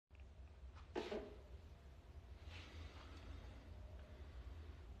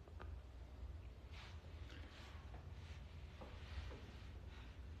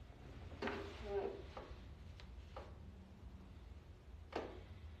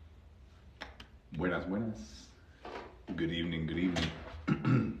Buenas, buenas. Good evening, good evening.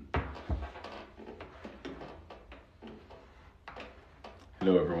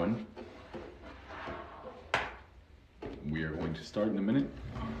 Hello, everyone. We are going to start in a minute.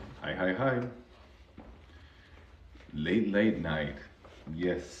 Hi, hi, hi. Late night.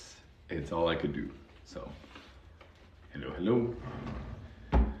 Yes, it's all I could do. So, hello, hello.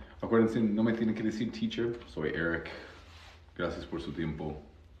 Acuérdense, no me tienen que decir teacher. Soy Eric. Gracias por su tiempo.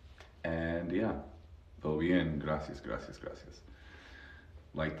 And yeah, todo bien. Gracias.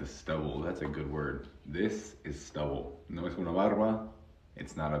 Like the stubble, that's a good word. This is stubble. No es una barba.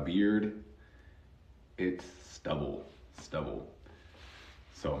 It's not a beard. It's stubble.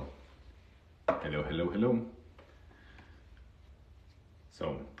 So, hello.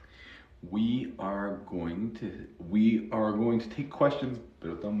 So, we are going to take questions,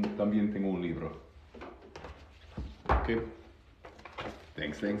 pero también tengo un libro. Okay.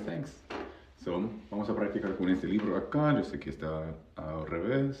 Thanks. So, vamos a practicar con este libro acá. Yo sé que está al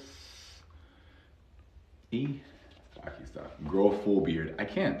revés. Y aquí está. Grow a full beard. I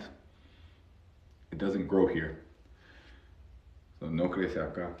can't. It doesn't grow here. So, no crece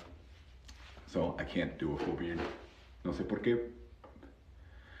acá. So, I can't do a full beard. No sé por qué.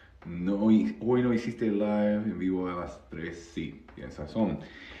 No, hoy no hiciste live en vivo a las 3. Sí, tienes razón.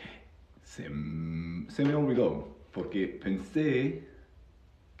 Se me olvidó porque pensé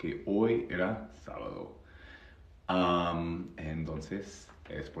que hoy era sábado. Entonces,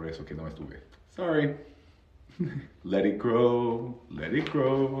 es por eso que no estuve. Sorry. Let it grow.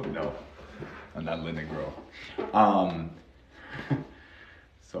 No, I'm not letting it grow.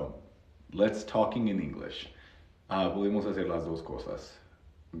 So, let's talking in English. Podemos hacer las dos cosas.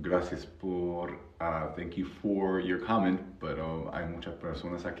 Gracias por, thank you for your comment, pero hay muchas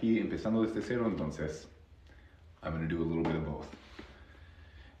personas aquí empezando desde cero, entonces I'm going to do a little bit of both.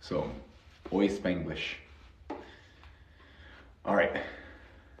 So, hoy Spanglish. All right.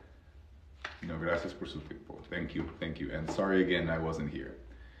 No, gracias por su tiempo. Thank you. And sorry again, I wasn't here.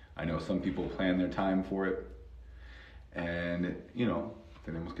 I know some people plan their time for it. And,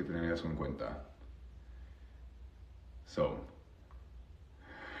 tenemos que tener eso en cuenta. So,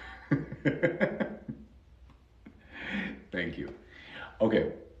 thank you.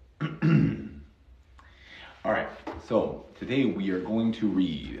 Okay. All right. So, today we are going to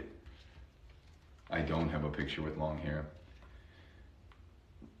read. I don't have a picture with long hair.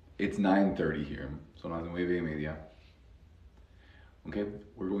 It's 9:30 here, son las 9:30. Okay,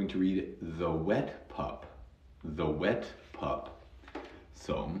 we're going to read The Wet Pup.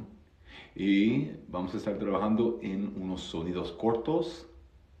 So, y vamos a estar trabajando en unos sonidos cortos,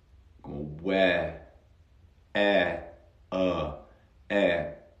 como we, e.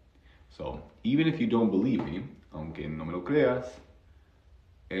 So, even if you don't believe me, aunque no me lo creas,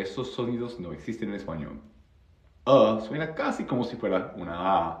 esos sonidos no existen en español. Suena casi como si fuera una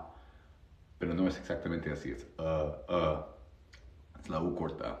A, pero no es exactamente así, es es la U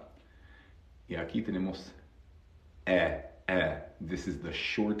corta. Y aquí tenemos e. This is the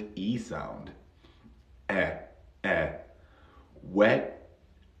short E sound. Wet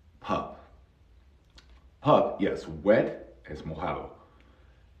pup. Pup, yes, wet es mojado.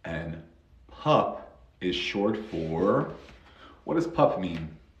 And pup is short for, what does pup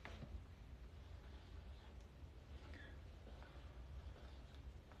mean?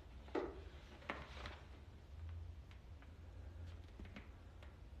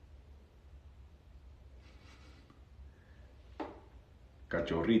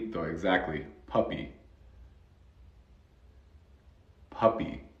 Cachorrito, exactly. Puppy.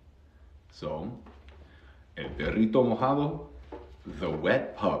 So, el perrito mojado, the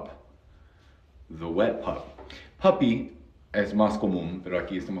wet pup. Puppy es más común, pero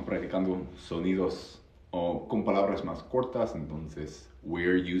aquí estamos practicando sonidos con palabras más cortas, entonces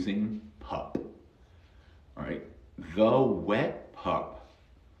we're using pup. All right, the wet pup.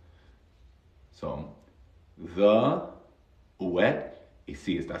 So, the wet. Y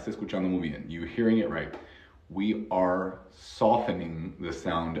sí, estás escuchando muy bien. You're hearing it right. We are softening the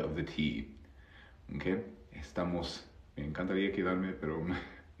sound of the T. Okay? Me encantaría quedarme, pero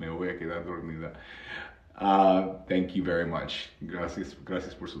me voy a quedar dormida. Thank you very much.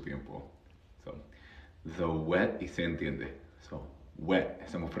 Gracias por su tiempo. So, the wet, y se entiende. So, wet.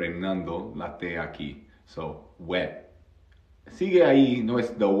 Estamos frenando la T aquí. So, wet. Sigue ahí, no es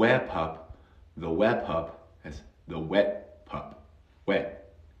the wet pup. The wet pup es the wet pup.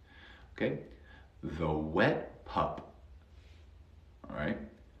 Wet. Okay? The wet pup. All right?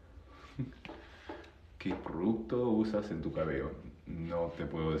 ¿Qué producto usas en tu cabello? No te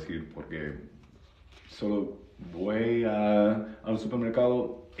puedo decir porque Solo voy al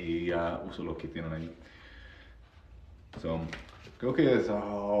supermercado y uso lo que tienen ahí. So, creo que es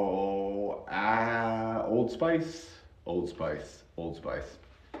Old Spice. Old Spice. Old Spice.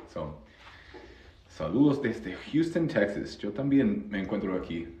 So, saludos desde Houston, Texas. Yo también me encuentro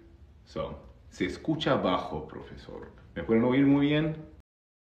aquí. So, se escucha bajo, profesor. ¿Me pueden oír muy bien?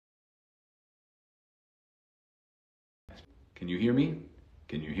 Can you hear me?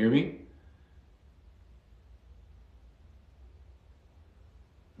 Can you hear me?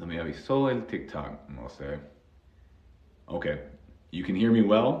 No me avisó el TikTok. No sé. Okay. You can hear me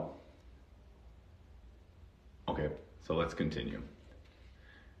well? Okay. So let's continue.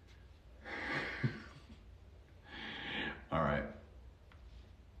 All right.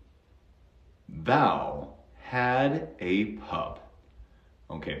 Val had a pup.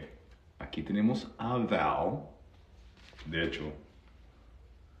 Ok, aquí tenemos a Val. De hecho,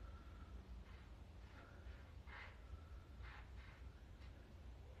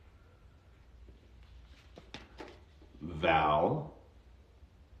 Val,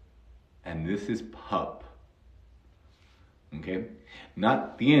 and this is pup. Okay,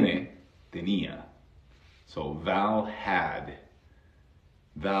 not tiene, tenía. So Val had.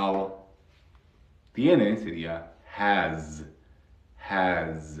 Val tiene sería has.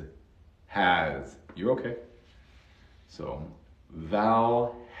 You're okay. So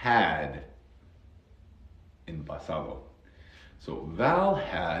Val had in pasado. So Val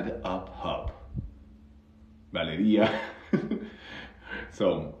had a pup. Valeria.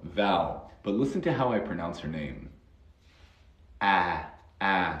 So Val. But listen to how I pronounce her name.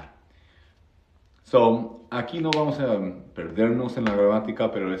 So, aquí no vamos a perdernos en la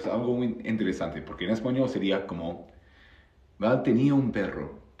gramática, pero es algo muy interesante, porque en español sería como, Val tenía un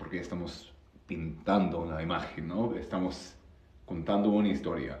perro, porque estamos pintando una imagen, ¿no? Estamos contando una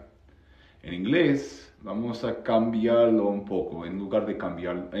historia. En inglés vamos a cambiarlo un poco, en lugar de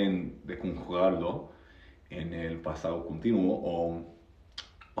de conjugarlo en el pasado continuo,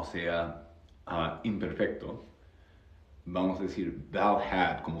 o sea, imperfecto. Vamos a decir Val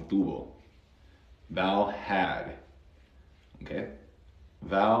had como tuvo. Val had. Okay?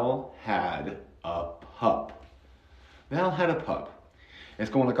 Val had a pup. Val had a pup. Es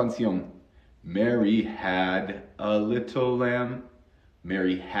como la canción Mary had a little lamb.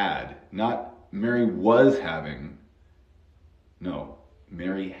 Mary had. Not Mary was having. No.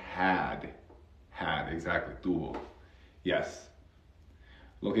 Mary had. Had, exactly. Tuvo. Yes.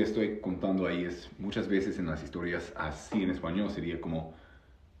 Lo que estoy contando ahí es muchas veces en las historias así en español sería como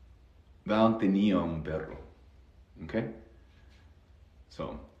Val tenía un perro. Okay?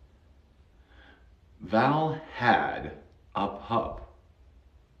 So, Val had a pup.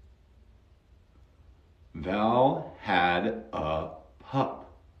 Val had a pup.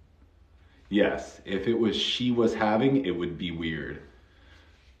 Yes, if it was she was having, it would be weird.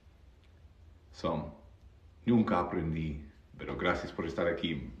 So, nunca aprendí. Pero gracias por estar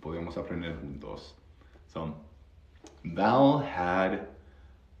aquí. Podemos aprender juntos. So, Val had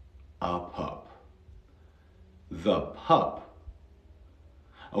a pup. The pup.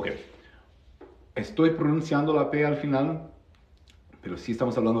 Ok. Estoy pronunciando la P al final, pero si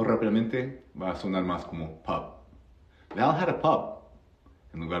estamos hablando rápidamente, va a sonar más como pup. Val had a pup.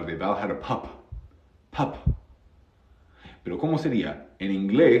 En lugar de Val had a pup. Pup. Pero ¿cómo sería? En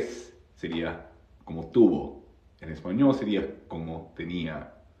inglés sería como tuvo. En español sería como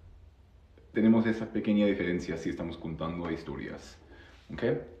tenía. Tenemos esa pequeña diferencia si estamos contando historias.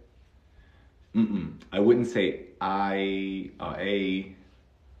 Okay? I wouldn't say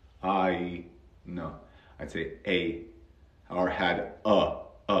no. I'd say a, or had a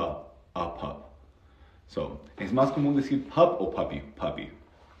pup. So, es más común decir pup o puppy.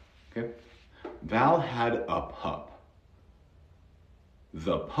 Okay? Val had a pup.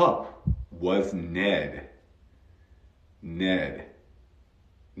 The pup was Ned. Ned.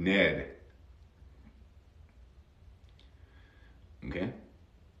 Okay?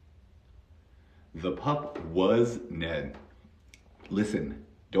 The pup was Ned. Listen,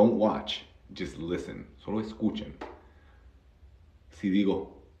 don't watch, just listen. Solo escuchen. Si digo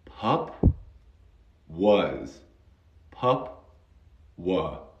pup was, pup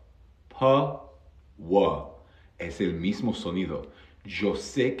wa, es el mismo sonido. Yo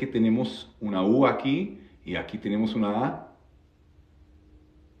sé que tenemos una U aquí y aquí tenemos una A,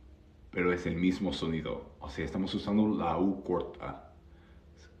 pero es el mismo sonido. O sea, estamos usando la U corta.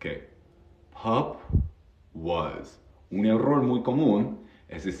 Okay. Pup was. Un error muy común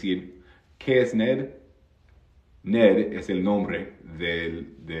es decir, ¿qué es Ned? Ned es el nombre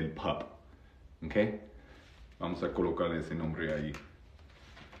del pup. ¿Ok? Vamos a colocar ese nombre ahí.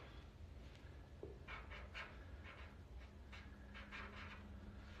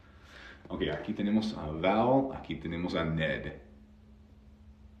 Ok, aquí tenemos a Val, aquí tenemos a Ned.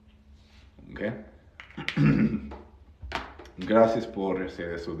 Ok. Gracias por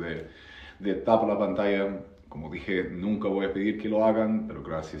hacer eso de tapar la pantalla. Como dije, nunca voy a pedir que lo hagan, pero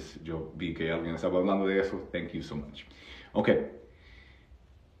gracias. Yo vi que alguien estaba hablando de eso. Thank you so much. Ok.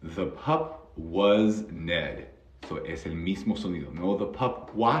 The pup was Ned. So es el mismo sonido. No, the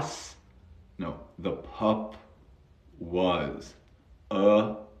pup was. No, the pup was.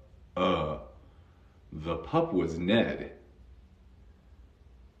 The pup was Ned.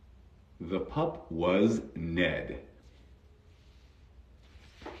 The pup was Ned.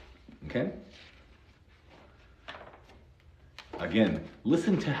 Okay? Again,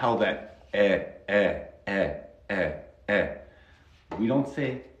 listen to how that We don't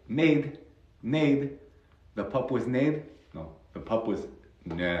say Ned. The pup was Ned. No, the pup was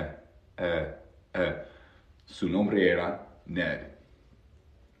Su nombre era Ned.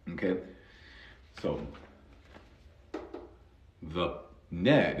 Okay? So, the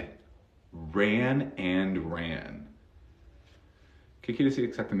Ned ran and ran. ¿Qué quiere decir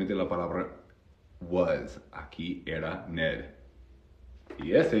exactamente la palabra was? Aquí era Ned.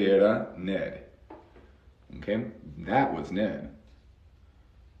 Y ese era Ned. Okay? That was Ned.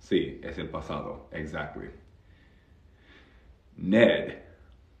 Sí, es el pasado. Exactly. Ned.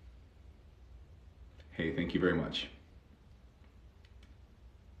 Hey, thank you very much.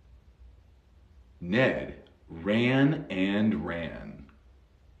 Ned ran and ran.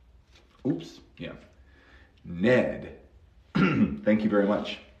 Oops, yeah. Ned. Thank you very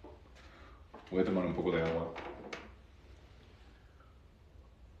much. Voy a tomar un poco de agua.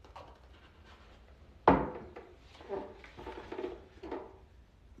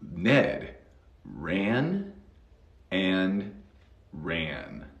 Ned ran and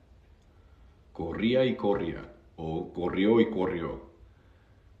ran. Corría y corría. O corrió y corrió.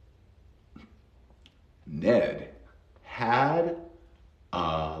 Ned had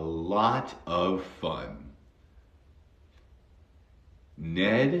a lot of fun.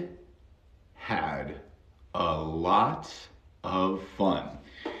 Ned had a lot of fun.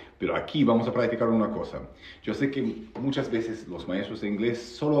 Pero aquí vamos a practicar una cosa. Yo sé que muchas veces los maestros de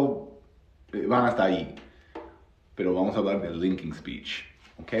inglés solo van hasta ahí. Pero vamos a hablar del linking speech.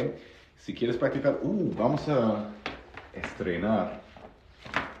 ¿Ok? Si quieres practicar, vamos a estrenar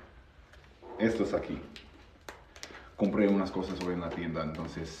estos aquí. Compré unas cosas hoy en la tienda,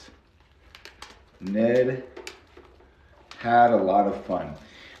 entonces. Ned had a lot of fun.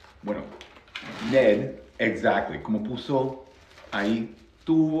 Bueno, Ned, exactly, como puso ahí,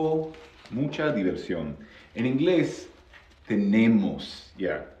 tuvo mucha diversión. En inglés, tenemos,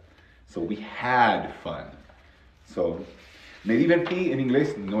 yeah. So we had fun. So, me divertí en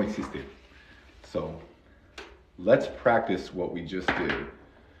inglés no existe. So, let's practice what we just did.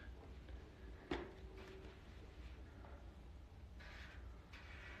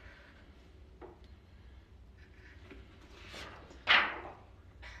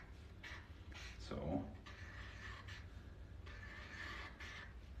 So,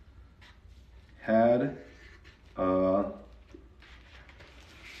 had a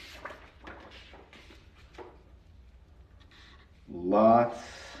lot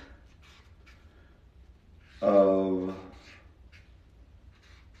of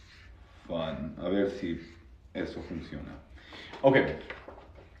fun. A ver si eso funciona. Okay.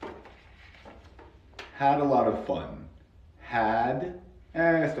 Had a lot of fun. Had,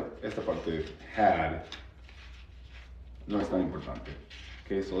 esta parte, had, no es tan importante.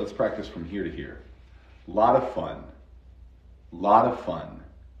 Okay, so let's practice from here to here. Lot of fun. Lot of fun.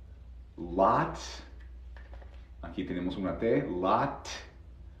 Lot, aquí tenemos una T, lot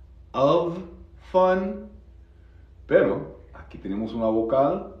of fun, pero aquí tenemos una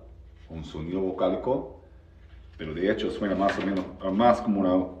vocal, un sonido vocálico, pero de hecho suena más o menos, más como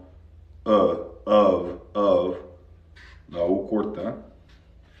una of, la U corta,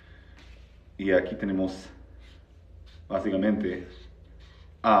 y aquí tenemos básicamente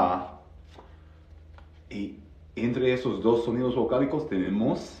A, y entre esos dos sonidos vocálicos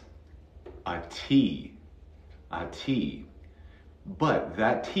tenemos a T. But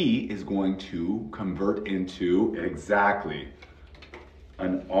that T is going to convert into exactly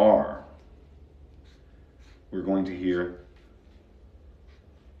an R. We're going to hear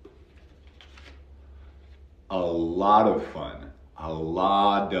a lot of fun, a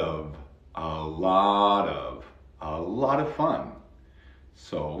lot of fun.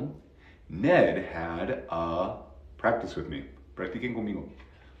 So, Ned had practice with me, practiquen conmigo.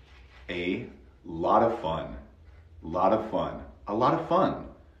 A lot of fun, a lot of fun, a lot of fun,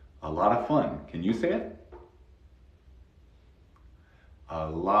 a lot of fun. Can you say it? A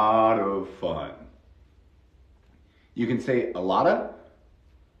lot of fun. You can say a lotta.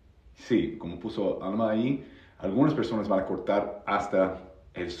 Sí, como puso Alma ahí, algunas personas van a cortar hasta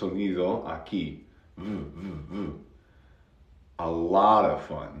el sonido aquí. A lot of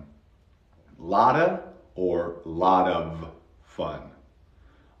fun. Lotta or lot of fun.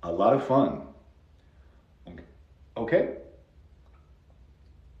 A lot of fun. Okay?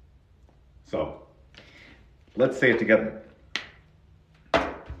 So, let's say it together.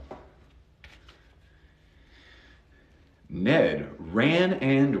 Ned ran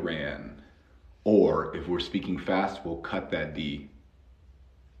and ran. Or, if we're speaking fast, we'll cut that D.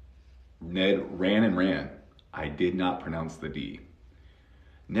 Ned ran and ran. I did not pronounce the D.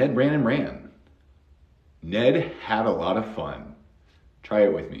 Ned ran and ran. Ned had a lot of fun. Try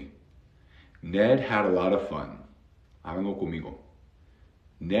it with me. Ned had a lot of fun. Háganlo conmigo.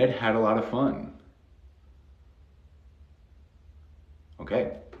 Ned had a lot of fun.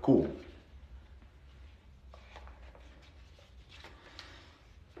 Okay, cool.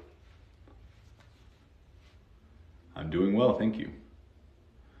 I'm doing well, thank you.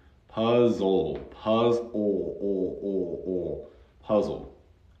 Puzzle, puzzle.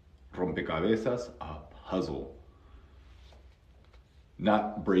 Rompecabezas, a puzzle.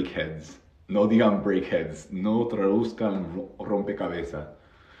 Not breakheads. No digan breakheads. No traduzcan rompecabezas.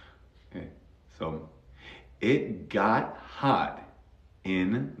 Okay, so, it got hot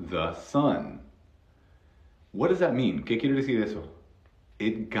in the sun. What does that mean? ¿Qué quiere decir eso?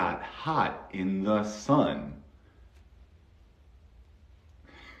 It got hot in the sun.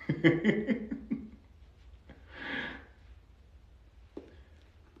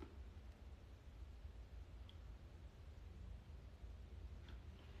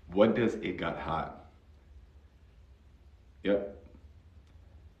 What does it got hot? Yep.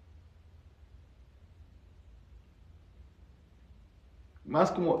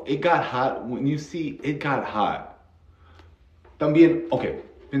 Más como it got hot, when you see it got hot. También, ok,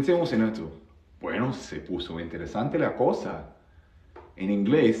 pensemos en esto. Bueno, se puso interesante la cosa. En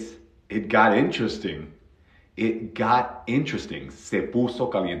inglés, it got interesting. It got interesting. Se puso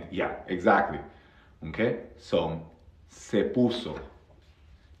caliente. Yeah, exactly. Okay? So, se puso.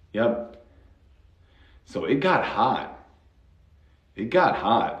 Yep. So, it got hot. It got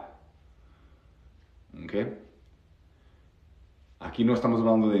hot. Okay? Aquí no estamos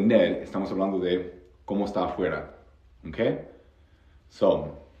hablando de Ned, estamos hablando de cómo está afuera. Okay?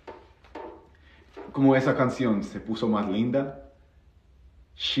 So, como esa canción se puso más linda,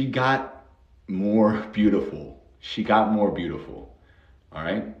 she got more beautiful. She got more beautiful. All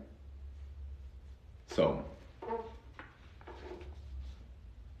right? So,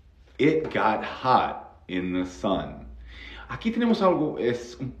 it got hot in the sun. Aquí tenemos algo,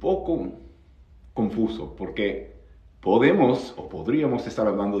 es un poco confuso, porque podemos o podríamos estar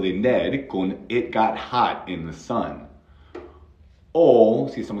hablando de Ned con it got hot in the sun. O,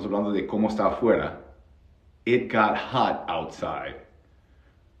 si estamos hablando de cómo está afuera, it got hot outside.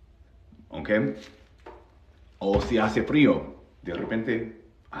 ¿Ok? O si hace frío, de repente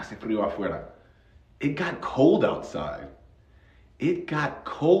hace frío afuera. It got cold outside. It got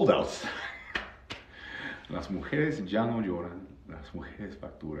cold outside. Las mujeres ya no lloran, las mujeres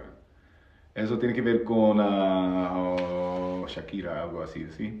facturan. Eso tiene que ver con Shakira, algo así,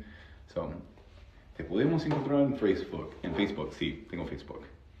 ¿sí? So, te podemos encontrar en Facebook. En Facebook, sí, tengo Facebook.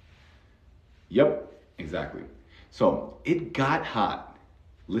 Yep, exactly. So, it got hot.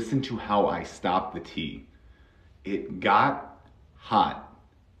 Listen to how I stop the T. It got hot.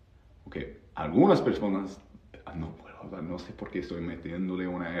 Okay, algunas personas, no puedo hablar, no sé por qué estoy metiéndole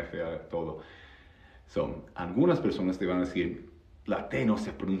una F a todo. So, algunas personas te van a decir, la T no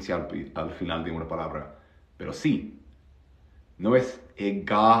se pronuncia al final de una palabra, pero sí. No es it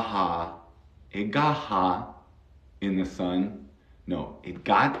got hot in the sun. No, it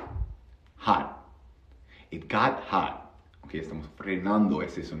got hot. It got hot. Ok, estamos frenando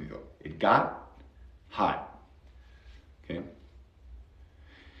ese sonido. It got hot. Okay?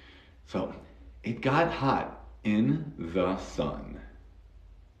 So, it got hot in the sun.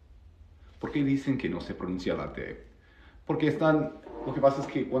 ¿Por qué dicen que no se pronuncia la T? Porque lo que pasa es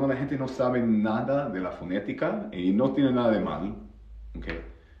que cuando la gente no sabe nada de la fonética, y no tiene nada de mal, okay,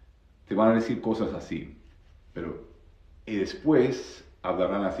 te van a decir cosas así. Pero y después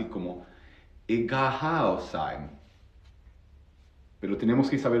hablarán así como, it got hot outside. Pero tenemos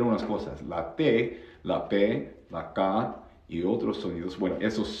que saber unas cosas. La T, la P, la K y otros sonidos, bueno,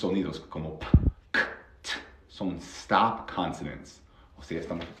 esos sonidos como P, K, T, son stop consonants. O sea,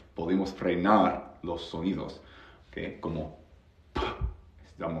 podemos frenar los sonidos, ¿okay? Como P,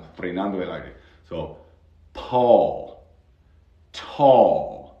 estamos frenando el aire. So, tall,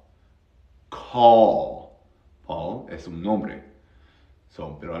 Call. Call. Paul es un nombre.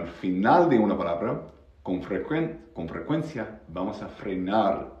 So, pero al final de una palabra, con frecuencia, vamos a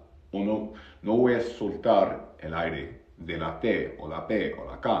frenar o no voy a soltar el aire de la T o la P o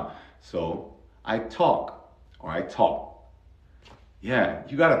la K. So, I talk or I talk. Yeah,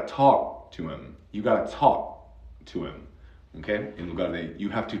 you gotta talk to him. You gotta talk to him. Okay? En lugar de you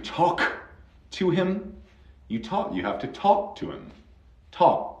have to talk to him, you have to talk to him.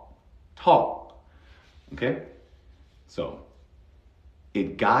 Talk. Okay? So,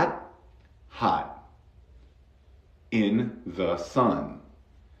 it got hot in the sun.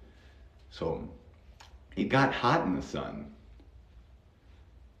 So, it got hot in the sun.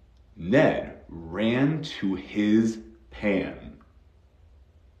 Ned ran to his pan.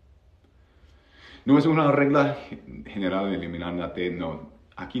 No es una regla general de eliminar la T, no.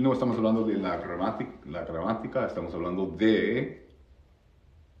 Aquí no estamos hablando de la gramática, estamos hablando de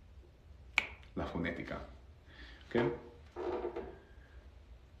la fonética. ¿Ok?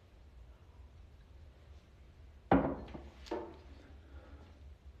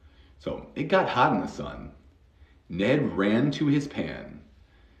 So, it got hot in the sun. Ned ran to his pan.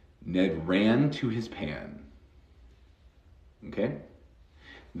 Ned ran to his pan. Okay?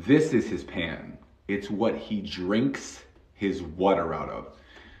 This is his pan. It's what he drinks his water out of.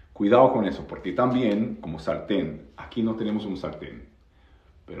 Cuidado con eso, porque también, como sartén, aquí no tenemos un sartén.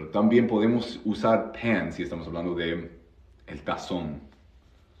 Pero también podemos usar pan si estamos hablando de el tazón.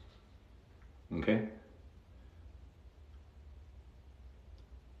 Okay?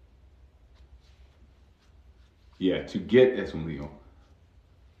 Yeah, to get es un lío.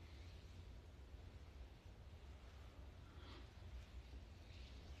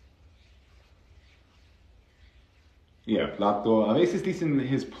 Yeah, plato. A veces dicen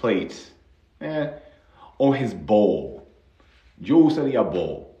his plate. O his bowl. Yo usaría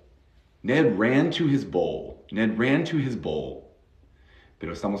bowl. Ned ran to his bowl. Ned ran to his bowl.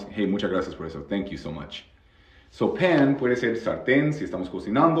 Pero estamos, hey, muchas gracias por eso. Thank you so much. So pan puede ser sartén si estamos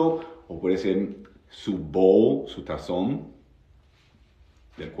cocinando, o puede ser su bowl, su tazón,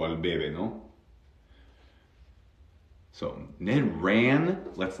 del cual bebe, ¿no? So, Ned ran,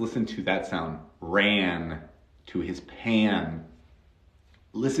 let's listen to that sound, ran to his pan.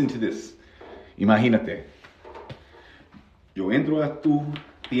 Listen to this. Imagínate, yo entro a tu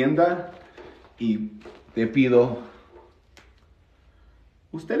tienda y te pido,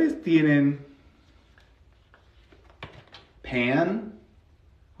 ¿ustedes tienen pan?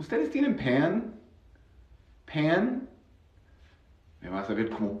 ¿Ustedes tienen pan? Pan, me vas a ver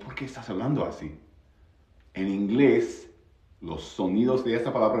como, ¿por qué estás hablando así? En inglés, los sonidos de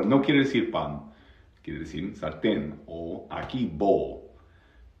esta palabra no quiere decir pan, quiere decir sartén o aquí bowl.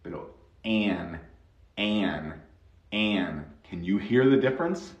 Pero an. Can you hear the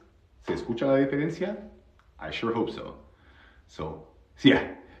difference? ¿Se escucha la diferencia? I sure hope so. So,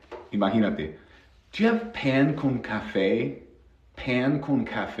 yeah, imagínate. Do you have pan con café? Pan con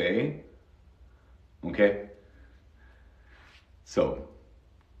café? Okay? So,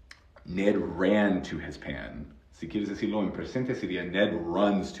 Ned ran to his pan. Si quieres decirlo en presente sería Ned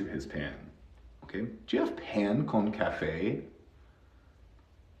runs to his pan. Okay? Do you have pan con café?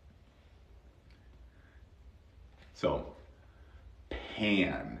 So,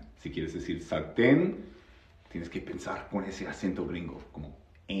 pan. Si quieres decir sartén, tienes que pensar con ese acento gringo, como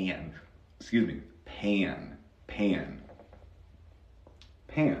excuse me, pan.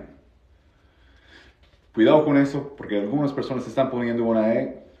 Cuidado con eso, porque algunas personas están poniendo una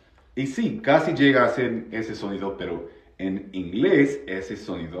E. Y sí, casi llega a ser ese sonido, pero en inglés ese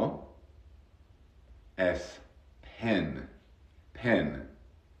sonido es pen.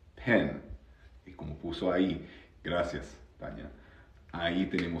 Y como puso ahí, gracias, Tania. Ahí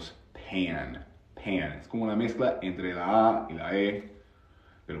tenemos pan. Es como una mezcla entre la A y la E.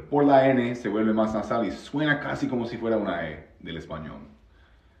 Pero por la N se vuelve más nasal y suena casi como si fuera una E del español.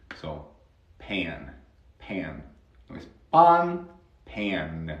 So, pan. No es pan,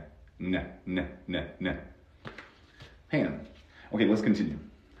 pan. N. Pan. Okay, let's continue.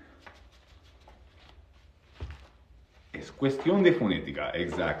 Es cuestión de fonética,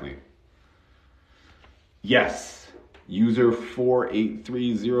 exactly. Yes. User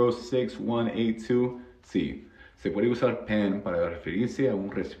 483068182. Sí, se puede usar pan para referirse a un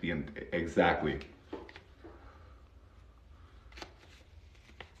recipiente. Exactly.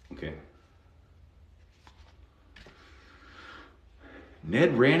 Okay.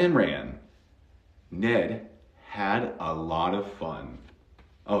 Ned ran and ran. Ned had a lot of fun.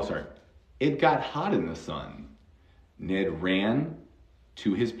 Oh, sorry. It got hot in the sun. Ned ran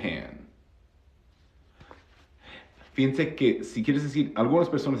to his pan. Fíjense que si quieres decir, algunas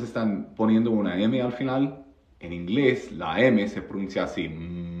personas están poniendo una M al final. En inglés, la M se pronuncia así.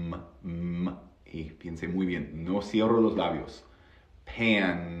 Y fíjense muy bien, no cierro los labios.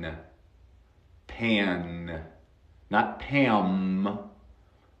 Pan. Pan. Not Pam.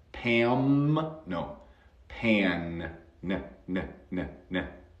 Pam. No. Pan. N.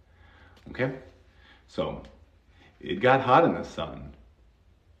 Okay? So, it got hot in the sun.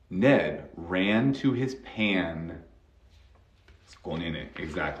 Ned ran to his pan. Con N,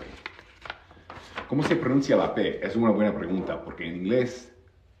 exactly. ¿Cómo se pronuncia la P? Es una buena pregunta, porque en inglés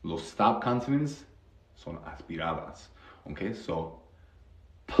los stop consonants son aspiradas. Okay, so,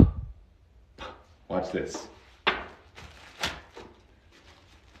 p, p. Watch this.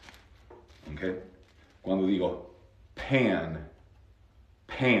 Okay, cuando digo pan,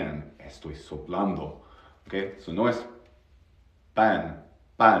 estoy soplando. Okay, so no es pan.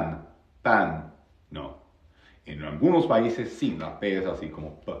 No. En algunos países sí, la P es así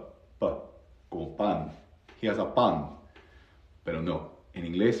como p, como pan. He has a pan. Pero no. En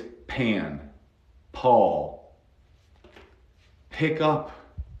inglés, pan, Paul, pick up.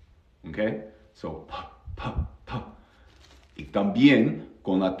 Okay? So, p. Y también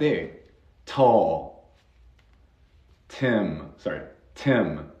con la T, tall, Tim,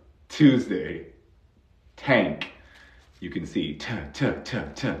 Tuesday, tank. You can see t.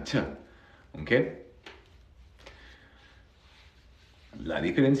 Okay? La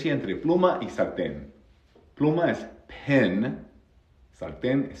diferencia entre pluma y sartén. Pluma es pen,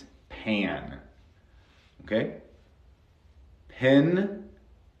 sartén es pan. Okay? Pen,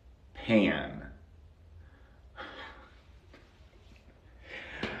 pan.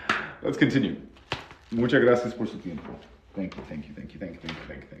 Let's continue. Muchas gracias por su tiempo. Thank you.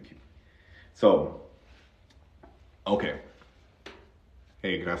 So, okay.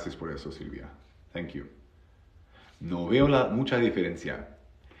 Hey, gracias por eso, Silvia. Thank you. No veo mucha diferencia.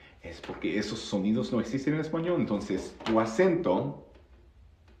 Es porque esos sonidos no existen en español. Entonces, tu acento,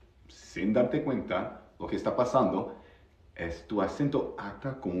 sin darte cuenta, lo que está pasando es tu acento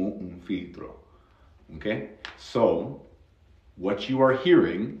acta como un filtro. Okay? So, what you are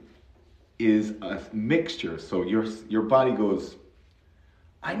hearing is a mixture. So your body goes,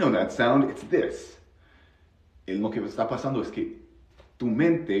 I know that sound, it's this. Lo que está pasando es que tu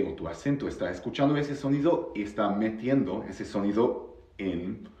mente o tu acento está escuchando ese sonido y está metiendo ese sonido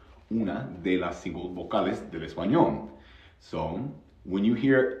en una de las 5 vocales del español. So, when you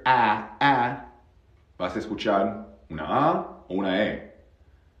hear a, vas a escuchar una A o una E.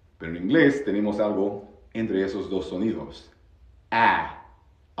 Pero en inglés tenemos algo entre esos dos sonidos. A,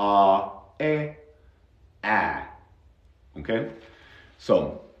 E, a. Okay?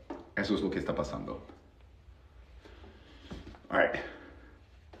 So, eso es lo que está pasando. All right.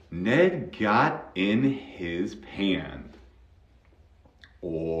 Ned got in his pan.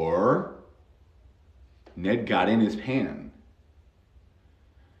 Or, Ned got in his pan.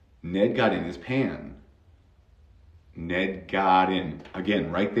 Ned got in his pan. Ned got in.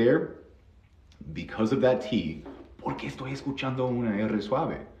 Again, right there, because of that T, porque estoy escuchando una R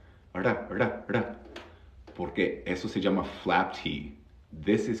suave. ¿Verdad? Porque eso se llama flap T.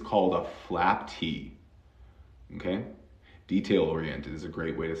 This is called a flap T. Okay? Detail oriented is a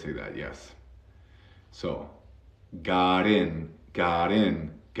great way to say that, yes. So, got in.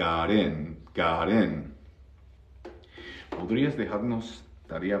 ¿Podrías dejarnos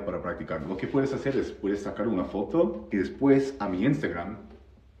tarea para practicar? Lo que puedes hacer es, puedes sacar una foto y después a mi Instagram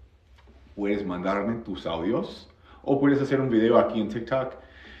puedes mandarme tus audios o puedes hacer un video aquí en TikTok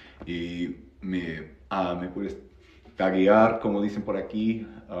y me puedes taguear, como dicen por aquí,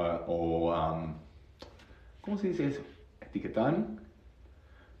 ¿cómo se dice eso? ¿Etiquetar?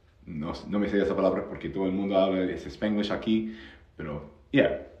 No me sé esa palabra porque todo el mundo habla ese Spanglish aquí, pero,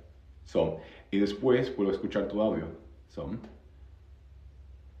 yeah. So, y después puedo escuchar tu audio. So,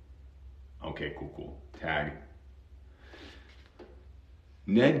 okay, cool. Tag.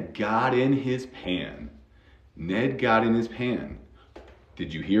 Ned got in his pan. Ned got in his pan.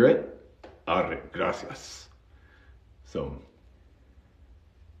 Did you hear it? Arre, gracias. So,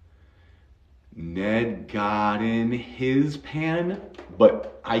 Ned got in his pan,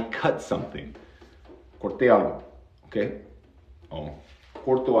 but I cut something. Corté algo, okay? Oh,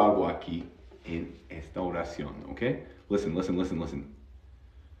 corto algo aquí en esta oración, okay? Listen.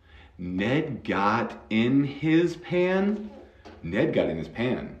 Ned got in his pan. Ned got in his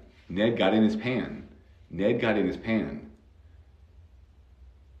pan. Ned got in his pan. Ned got in his pan.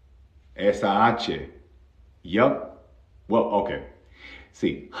 Esa H. Yup. Well, okay.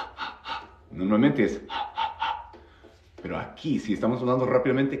 Sí. Normalmente es. Pero aquí, si estamos hablando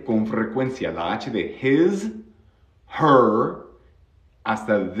rápidamente con frecuencia, la H de his, her,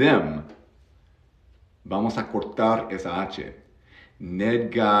 hasta them. Vamos a cortar esa H.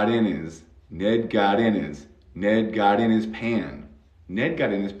 Ned got in his, Ned got in his, Ned got in his pan. Ned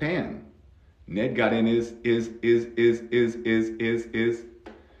got in his pan. Ned got in his, is.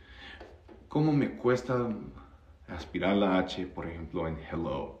 ¿Cómo me cuesta aspirar la H, por ejemplo, en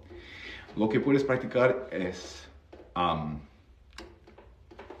hello? Lo que puedes practicar es,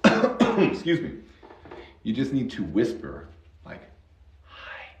 excuse me, you just need to whisper, like,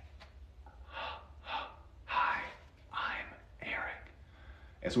 hi, I'm Eric.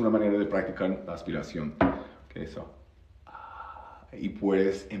 Es una manera de practicar la aspiración. Okay, so, y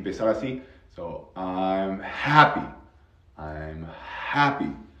puedes empezar así. So, I'm happy.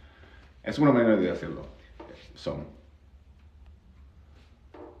 Es una manera de hacerlo. So,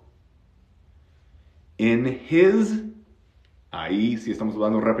 in his, ahí si estamos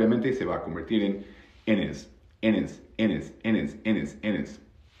hablando rápidamente se va a convertir en his.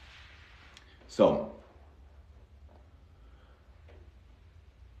 So,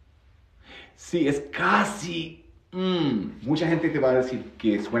 sí, es casi, mucha gente te va a decir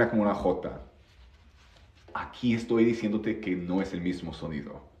que suena como una J. Aquí estoy diciéndote que no es el mismo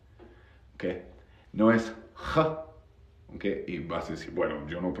sonido. ¿Okay? No es J. ¿Okay? Y vas a decir, bueno,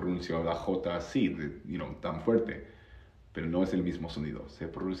 yo no pronuncio la J así, tan fuerte. Pero no es el mismo sonido. Se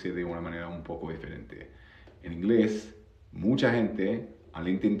pronuncia de una manera un poco diferente. En inglés, mucha gente, al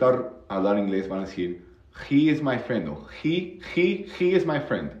intentar hablar inglés, van a decir, he is my friend. O he is my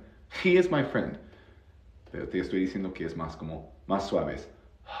friend. He is my friend. Pero te estoy diciendo que es más suaves.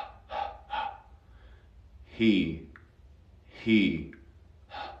 He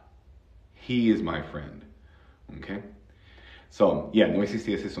is my friend. Okay? So, yeah, no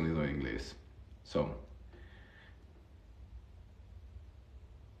existe ese sonido en inglés. So,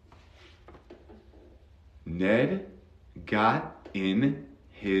 Ned got in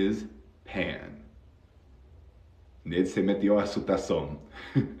his pan. Ned se metió a su tazón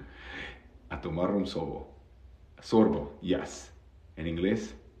a tomar un sorbo. Sorbo, yes. En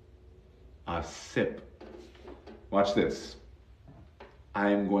inglés, a sip. Watch this. I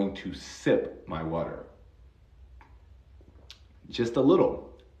am going to sip my water. Just a little.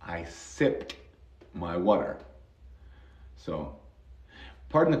 I sipped my water. So,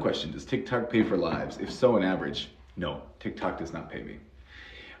 pardon the question, does TikTok pay for lives? If so, on average, no, TikTok does not pay me.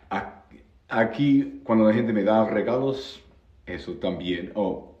 Aquí, cuando la gente me da regalos, eso también.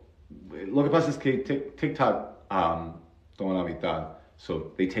 Oh, lo que pasa es que TikTok toma la mitad,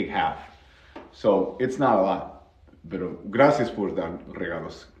 so they take half. So, it's not a lot. Pero gracias por dar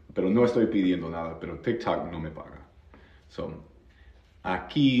regalos. Pero no estoy pidiendo nada, pero TikTok no me paga. So,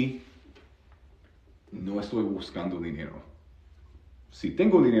 aquí no estoy buscando dinero. Si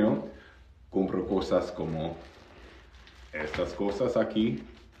tengo dinero, compro cosas como estas cosas aquí,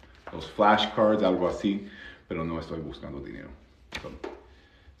 los flashcards, algo así, pero no estoy buscando dinero.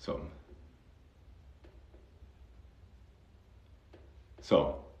 So,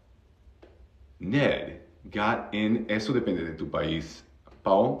 Ned got in, eso depende de tu país.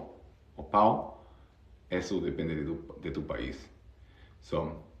 Pau, eso depende de tu país.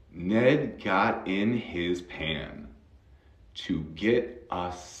 So, Ned got in his pan to get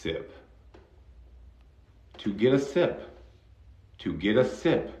a sip. To get a sip. To get a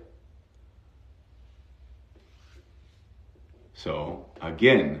sip. So,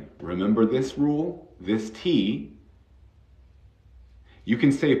 again, remember this rule, this T. You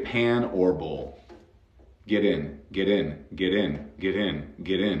can say pan or bowl. Get in, get in, get in, get in,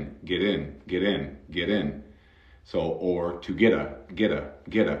 get in, get in, get in, get in. So, or to get a.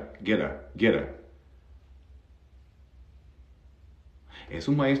 ¿Es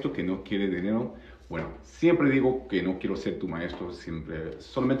un maestro que no quiere dinero? Bueno, siempre digo que no quiero ser tu maestro,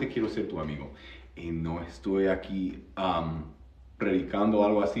 solamente quiero ser tu amigo. Y no estoy aquí predicando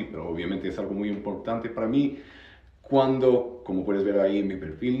algo así, pero obviamente es algo muy importante para mí. Cuando, como puedes ver ahí en mi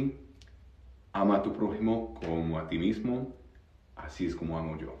perfil, ama a tu prójimo como a ti mismo, así es como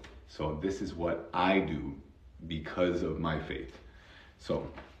amo yo. So this is what I do because of my faith. So,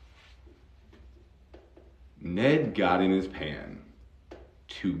 Ned got in his pan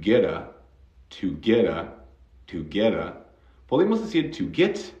to get a. Podemos decir to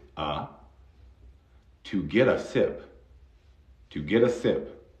get a sip.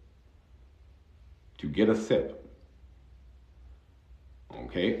 To get a sip.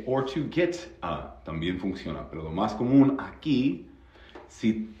 Okay, or to get también funciona, pero lo más común aquí,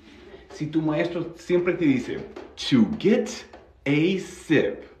 si tu maestro siempre te dice to get a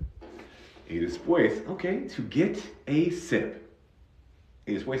sip, y después, okay, to get a sip,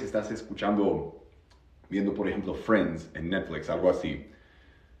 y después estás escuchando viendo, por ejemplo, Friends en Netflix, algo así,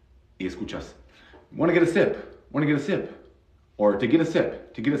 y escuchas, wanna get a sip, wanna get a sip, or to get a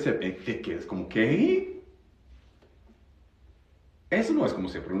sip, to get a sip, y te quedas como, ¿qué? Eso no es como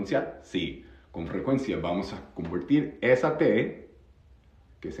se pronuncia. Sí, con frecuencia vamos a convertir esa T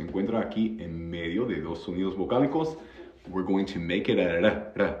que se encuentra aquí en medio de dos sonidos vocálicos. We're going to make it a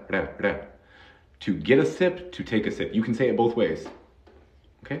ra, ra, ra, ra. To get a sip, to take a sip. You can say it both ways.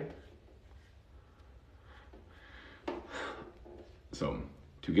 Okay? So,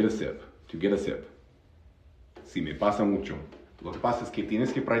 to get a sip, to get a sip. Si me pasa mucho. Lo que pasa es que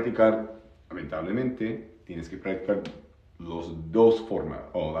tienes que practicar, lamentablemente, tienes que practicar las dos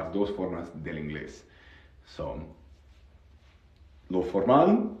formas del inglés. Son lo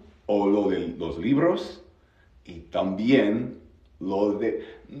formal o lo de los libros y también lo de,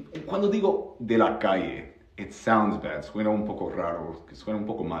 cuando digo de la calle, it sounds bad, suena un poco raro, suena un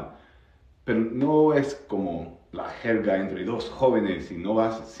poco mal, pero no es como la jerga entre dos jóvenes y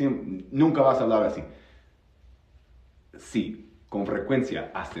nunca vas a hablar así. Sí, con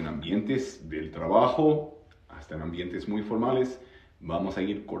frecuencia, hasta en ambientes del trabajo, hasta en ambientes muy formales, vamos a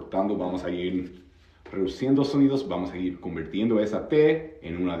ir cortando, vamos a ir reduciendo sonidos, vamos a ir convirtiendo esa T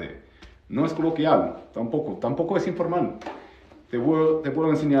en una D. No es coloquial, tampoco es informal. Te puedo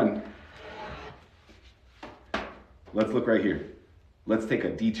enseñar. Let's look right here. Let's take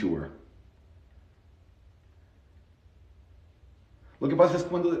a detour. Lo que pasa es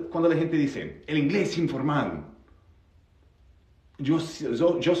cuando la gente dice, el inglés informal. Yo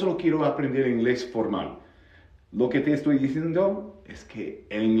solo quiero aprender inglés formal. Lo que te estoy diciendo es que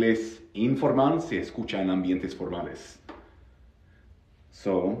el inglés informal se escucha en ambientes formales.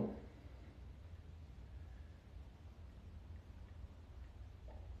 So,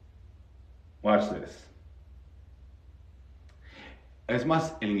 watch this. Es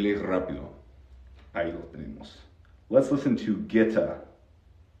más el inglés rápido. Ahí lo tenemos. Let's listen to get a.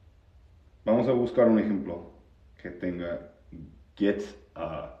 Vamos a buscar un ejemplo que tenga get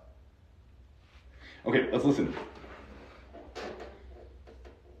a. Okay, let's listen.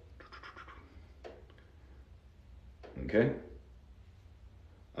 Okay.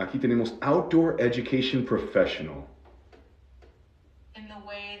 Aquí tenemos outdoor education professional. In the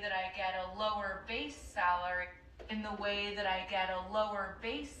way that I get a lower base salary, in the way that I get a lower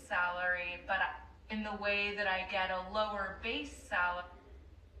base salary, in the way that I get a lower base salary.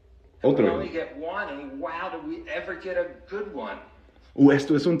 We only get one, and wow, do we ever get a good one?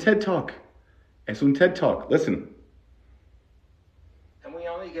 Esto es un TED Talk. Es un TED Talk. Listen. And we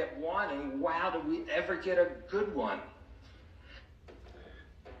only get one, and wow, do we ever get a good one?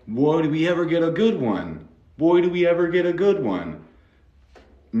 Boy, do we ever get a good one. Boy, do we ever get a good one.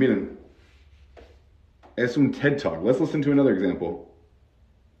 Miren. Es un TED Talk. Let's listen to another example.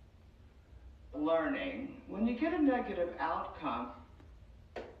 Learning. When you get a negative outcome.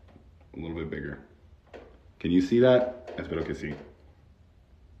 A little bit bigger. Can you see that? Espero que sí.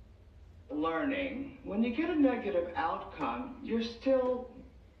 Learning. When you get a negative outcome, you're still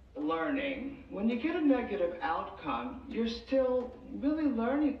learning. When you get a negative outcome, you're still really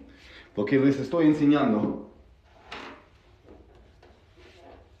learning. Lo que les estoy enseñando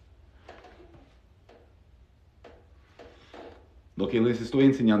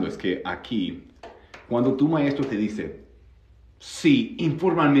es que aquí, cuando tu maestro te dice, sí,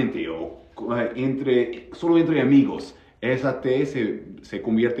 informalmente o solo entre amigos, esa T se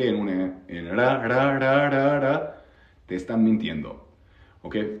convierte en ra, ra, ra, ra, ra, te están mintiendo,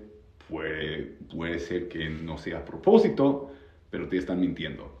 ¿ok? Puede ser que no sea a propósito, pero te están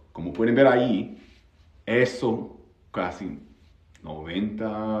mintiendo. Como pueden ver ahí, eso casi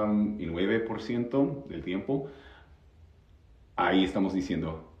 99% del tiempo, ahí estamos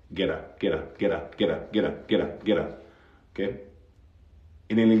diciendo, get up, get up, get up, get up, get up, get up, get up, ¿ok?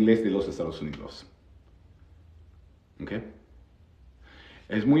 En el inglés de los Estados Unidos. ¿Ok?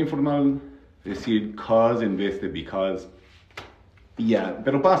 Es muy informal decir cause en vez de because.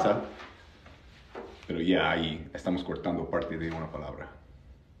 Pero pasa. Pero ahí estamos cortando parte de una palabra.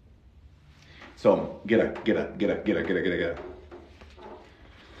 So, get up, get up, get up, get up, get up, get up, get up.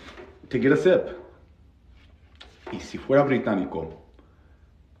 To get a sip. Y si fuera británico,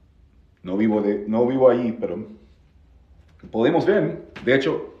 no vivo ahí, pero podemos ver. De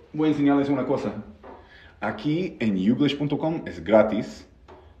hecho, voy a enseñarles una cosa. Aquí en youglish.com es gratis.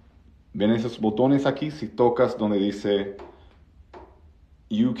 ¿Ven esos botones aquí? Si tocas donde dice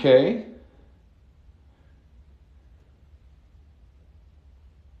UK,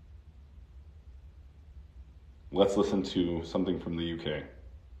 let's listen to something from the UK.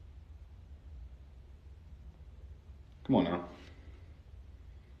 Come on now.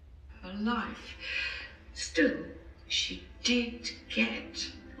 Life. Still, she did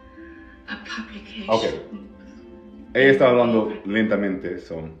get a publication. Okay. Ella está hablando lentamente,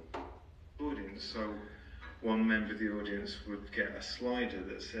 so. Audience, so one member of the audience would get a slider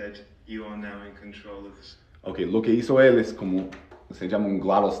that said, "You are now in control of this." Okay, lo que hizo él es como, se llama un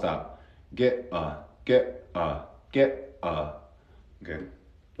glottal stop. Get. Okay.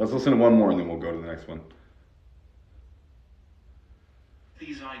 Let's listen to one more and then we'll go to the next one.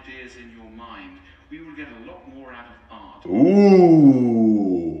 These ideas in your mind, we will get a lot more out of art.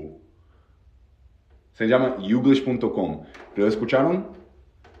 Ooh. Se llama youglish.com. Pero escucharon,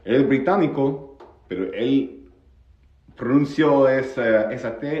 él es británico, pero él pronunció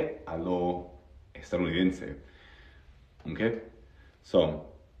esa T a lo estadounidense. Okay? So.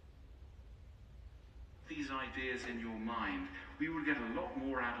 These ideas in your mind, we will get a lot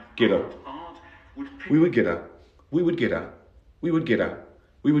more out of Get art. up. Art would pick We would get a. We would get a. We would get a.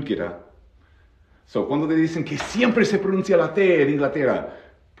 We would get a. So, cuando te dicen que siempre se pronuncia la T en Inglaterra,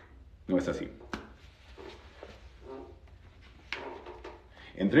 no es así.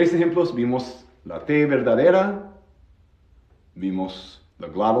 En 3 ejemplos vimos la T verdadera, vimos the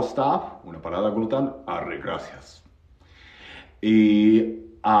glottal stop, una parada glottal, arre, gracias. Y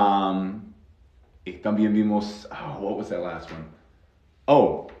también vimos, what was that last one?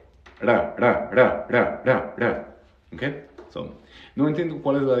 Oh, ra. Okay? So, no entiendo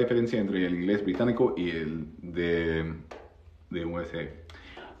cuál es la diferencia entre el inglés británico y el de USA.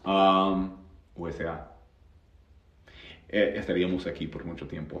 Estaríamos aquí por mucho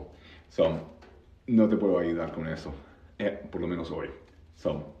tiempo. So, no te puedo ayudar con eso. Por lo menos hoy.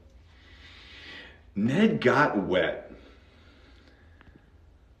 So, Ned got wet.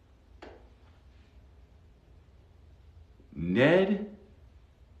 Ned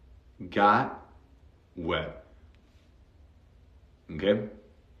got wet. Okay?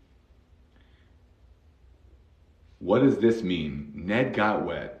 What does this mean? Ned got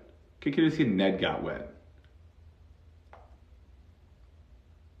wet. ¿Qué quiere decir Ned got wet?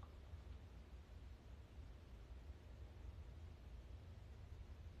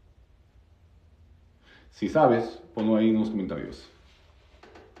 Si sabes, ponlo ahí en los comentarios.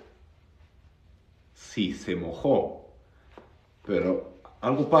 Sí, se mojó. Pero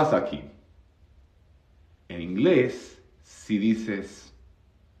algo pasa aquí. En inglés, si dices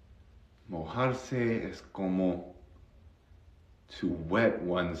mojarse es como to wet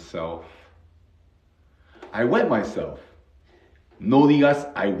oneself. I wet myself. No digas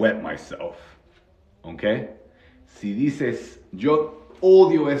I wet myself. ¿Ok? Si dices, yo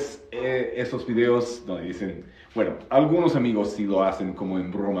odio esos videos donde dicen, bueno, algunos amigos sí lo hacen como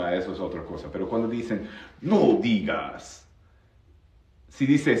en broma, eso es otra cosa, pero cuando dicen, no digas, si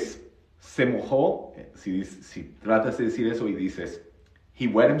dices, se mojó, si tratas de decir eso y dices, he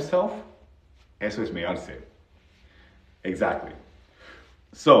wet himself, eso es mearse. Exactly.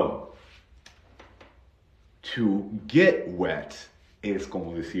 So, to get wet es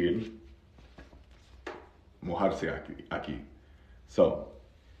como decir, mojarse aquí. So,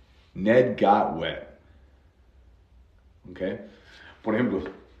 Ned got wet. Okay? Por ejemplo,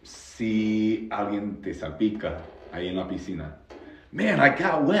 si alguien te salpica ahí en la piscina. Man, I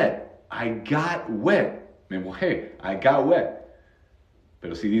got wet. I got wet. Me mojé. I got wet.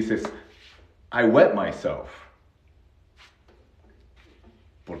 Pero si dices, I wet myself.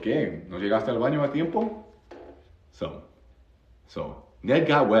 ¿Por qué? ¿No llegaste al baño a tiempo? So, Ned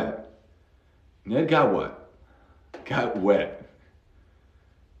got wet. Ned got what? Got wet.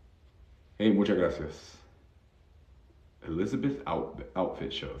 Hey, muchas gracias. Elizabeth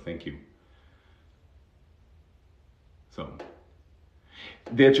Outfit Show, thank you. So,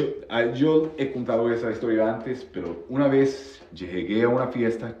 de hecho, yo he contado esa historia antes, pero una vez llegué a una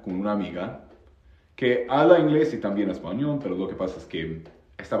fiesta con una amiga que habla inglés y también español, pero lo que pasa es que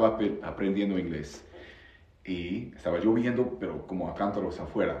estaba aprendiendo inglés y estaba lloviendo, pero como a cántaros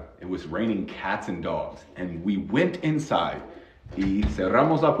afuera. It was raining cats and dogs, and we went inside. Y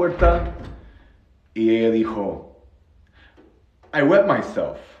cerramos la puerta y ella dijo, I wet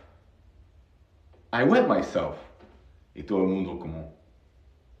myself. I wet myself. Y todo el mundo como,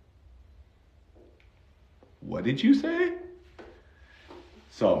 what did you say?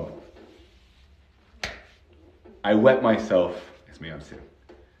 So, I wet myself. Es mi answer.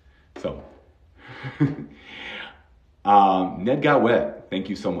 So, Ned got wet. Thank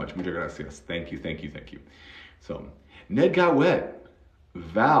you so much. Muchas gracias. Thank you. So, Ned got wet.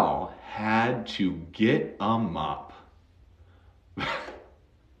 Val had to get a mop.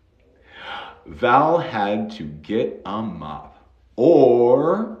 Val had to get a mop.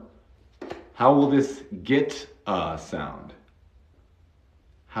 Or, how will this get sound?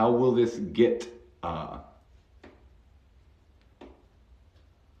 How will this get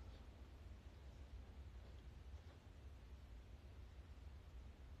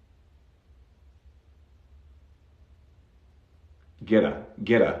Get.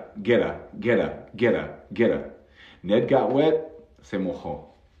 Ned got wet, se mojó.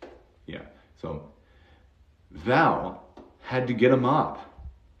 Yeah, so Val had to get a mop.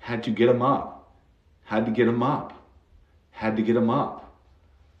 Had to get a mop. Had to get a mop. Had to get a mop.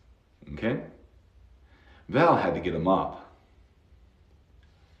 Okay? Val had to get a mop.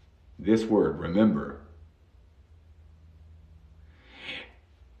 This word, remember.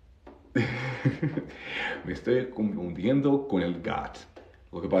 Me estoy confundiendo con el got.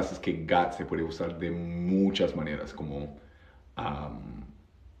 Lo que pasa es que got se puede usar de muchas maneras, como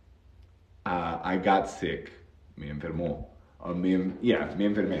I got sick. Me enfermó. Me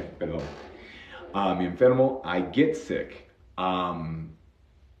enfermé, perdón. Me enfermo, I get sick.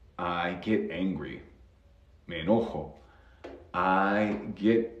 I get angry. Me enojo. I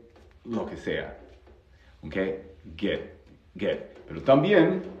get lo que sea. Okay? Get. Pero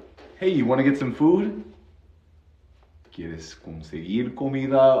también, hey, you want to get some food? ¿Quieres conseguir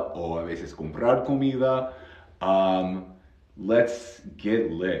comida o a veces comprar comida? Let's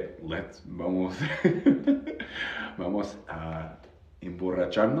get lit. Vamos a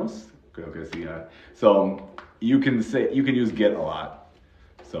emborracharnos. Creo que sí. So you can use get a lot.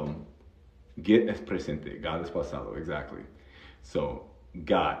 So get es presente, got es pasado, exactly. So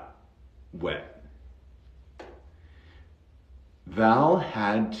got wet. Val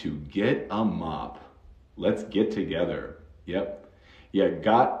had to get a mop. Let's get together. Yep. Yeah,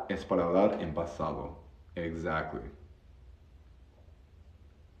 got es para hablar en pasado. Exactly.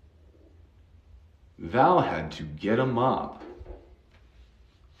 Val had to get a mop.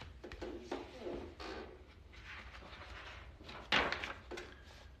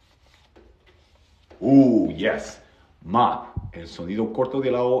 Yes. Mop. El sonido corto de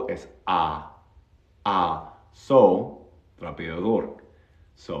la O es A. So, trapeador.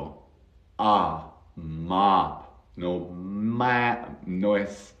 So, mop. No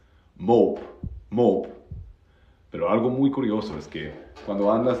es mop. Pero algo muy curioso es que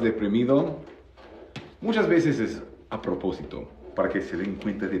cuando andas deprimido, muchas veces es a propósito, para que se den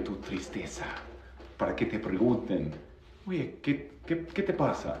cuenta de tu tristeza, para que te pregunten, oye, ¿qué te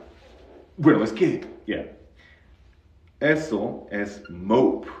pasa? Bueno, es que, eso es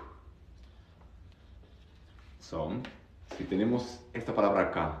mope. So, si tenemos esta palabra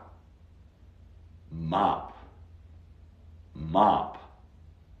acá, mop.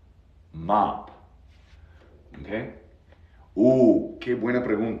 ¿Ok? Qué buena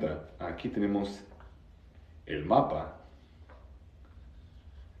pregunta. Aquí tenemos el mapa.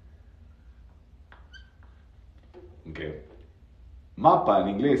 Okay. Mapa en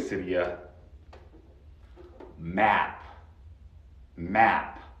inglés sería map.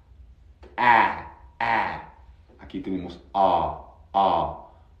 Aquí tenemos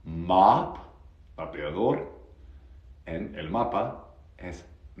map, mapeador. En el mapa es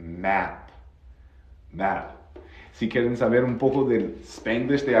map. Si quieren saber un poco del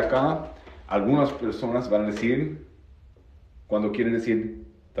Spanglish de acá, algunas personas van a decir, cuando quieren decir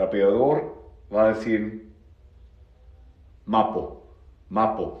trapeador, van a decir mapo.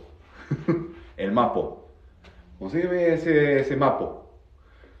 El mapo. Consígueme ese mapo.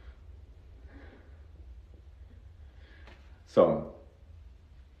 So,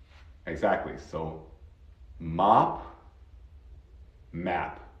 exactly. So, mop,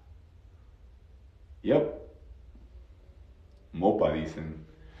 map. Yep. Mopa dicen.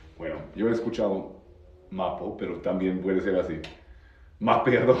 Bueno, yo he escuchado mapo, pero también puede ser así.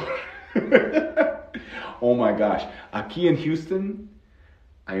 Mapeador. Oh my gosh. Aquí en Houston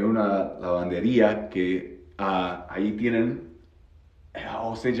hay una lavandería que ahí tienen,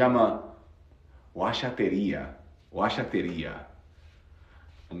 se llama washatería.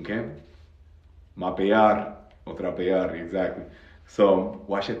 Okay? Mapear o trapear, exactly. So,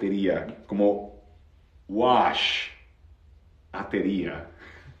 washatería, como wash, atería.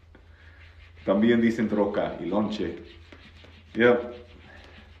 También dicen troca y lonche. Yep.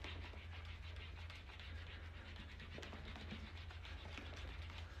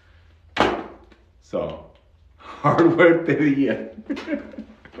 So, hardwaretería.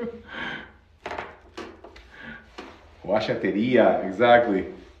 Washatería,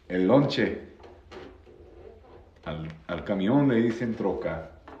 exactly. El lonche. Al camión le dicen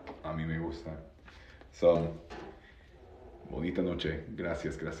troca. A mí me gusta. So, bonita noche.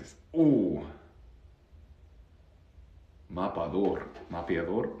 Gracias. Mapeador.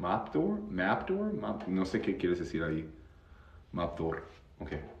 No sé qué quieres decir ahí. Mapdor.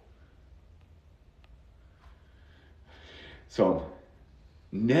 Ok. So,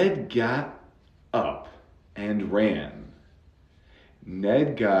 Ned got up and ran.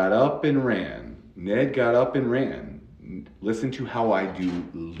 Ned got up and ran. Listen to how I do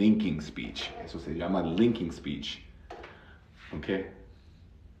linking speech. Eso se llama linking speech. Okay?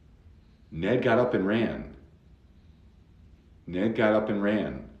 Ned got up and ran. Ned got up and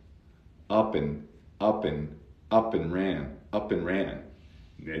ran. Up and ran. Up and ran.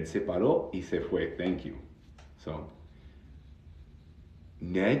 Ned se paró y se fue. Thank you. So,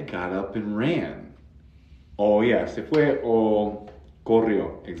 Ned got up and ran. Oh yeah, se fue o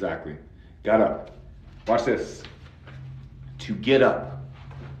corrió. Exactly. Got up. Watch this. To get up.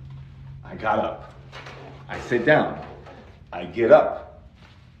 I got up. I sit down. I get up.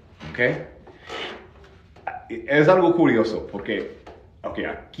 Okay? Es algo curioso porque, okay,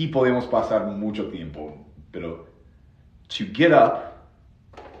 aquí podemos pasar mucho tiempo, pero to get up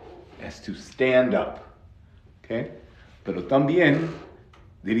es to stand up. Okay? Pero también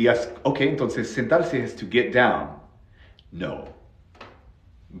dirías, okay, entonces sentarse es to get down. No.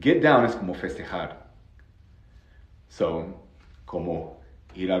 Get down es como festejar. So, como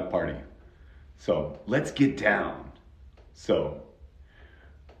ir al party. So, let's get down. So,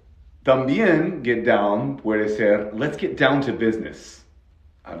 también get down puede ser, let's get down to business.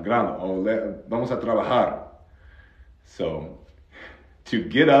 Al grano, o vamos a trabajar. So, to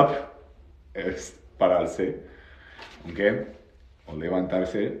get up es pararse, ¿ok? O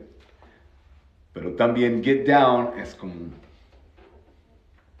levantarse. Pero también get down es como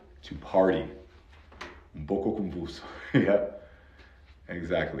to party. Un poco confuso. Yeah,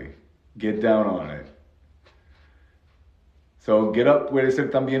 exactly. Get down on it. So, get up puede ser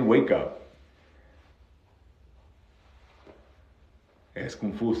también wake up. Es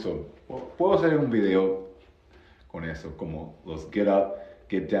confuso. Puedo hacer un video con eso, como los get up,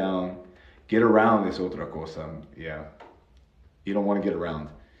 get down, get around es otra cosa. Yeah. You don't want to get around.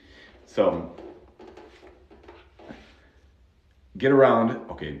 So, get around,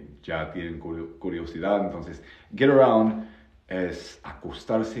 okay, ya tienen curiosidad, entonces, get around es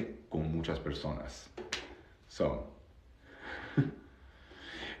acostarse con muchas personas.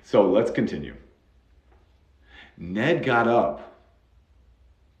 So let's continue. Ned got up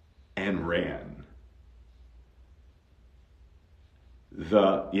and ran.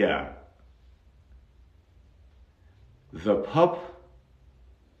 The pup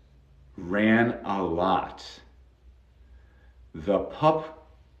ran a lot. The pup,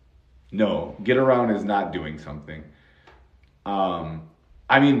 no, get around is not doing something.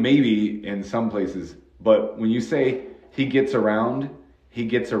 I mean, maybe in some places, but when you say he gets around,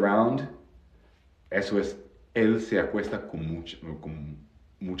 eso es, él se acuesta con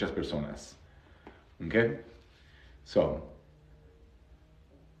muchas personas. Okay? So,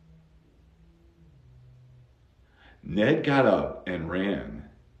 Ned got up and ran.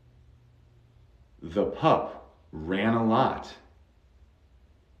 The pup ran a lot.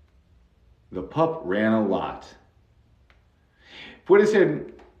 The pup ran a lot. Puede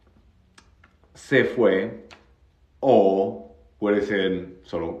ser se fue o puede ser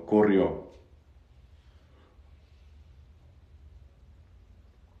solo corrió.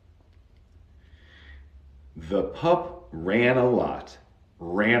 The pup ran a lot.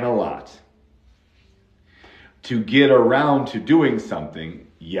 Ran a lot. To get around to doing something,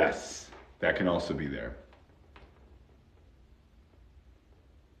 yes, that can also be there.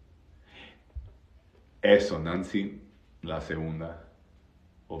 Eso, Nancy, la segunda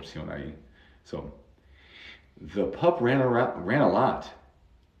opción ahí. So, the pup ran a lot. Ran a lot.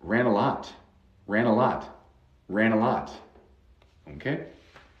 Ran a lot. Ran a lot. Okay?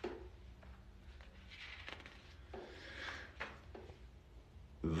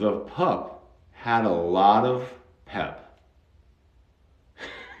 The pup had a lot of pep.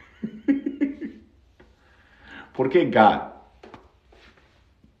 ¿Por qué got?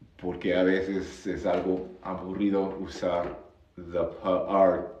 Porque a veces es algo aburrido usar the pup,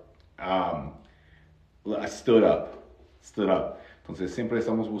 or stood up. Entonces siempre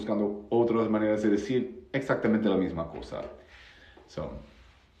estamos buscando otras maneras de decir exactamente la misma cosa. So,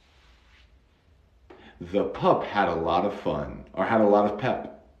 the pup had a lot of fun, or had a lot of pep.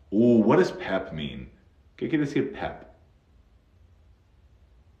 Ooh, what does pep mean? ¿Qué quiere decir pep?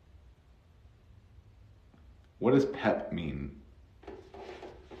 What does pep mean?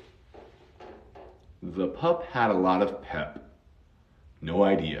 The pup had a lot of pep. No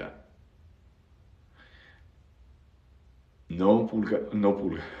idea. No pulga.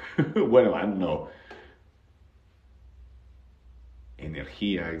 Bueno, I don't know.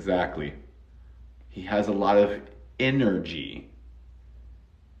 Energía, exactly. He has a lot of energy.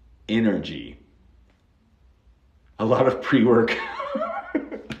 Energy. A lot of pre-work.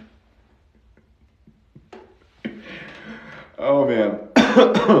 Oh man.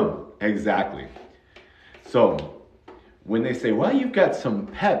 Exactly. So, When they say, well, you've got some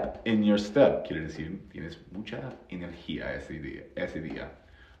pep in your step, quiere decir, tienes mucha energía ese día.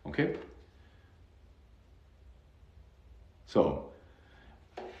 ¿Ok? So,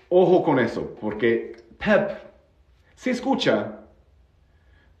 ojo con eso, porque pep se escucha,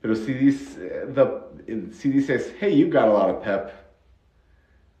 pero si dices, hey, you've got a lot of pep,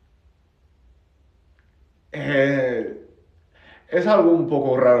 es algo un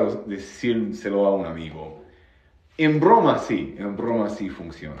poco raro decírselo a un amigo. En broma sí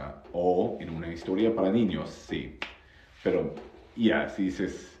funciona. O en una historia para niños, sí. Pero, si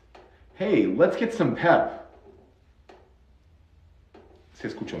dices, hey, let's get some pep, se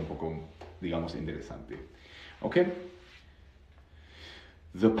escucha un poco, digamos, interesante. ¿Ok?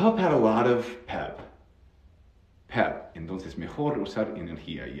 The pup had a lot of pep. Pep. Entonces, mejor usar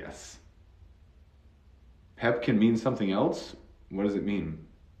energía, yes. Pep can mean something else. What does it mean?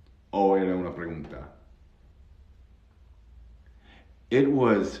 Era una pregunta. It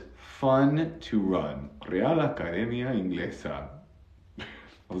was fun to run. Real Academia Inglesa.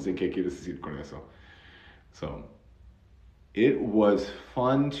 No sé qué quieres decir con eso. So, it was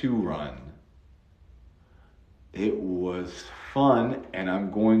fun to run. It was fun, and I'm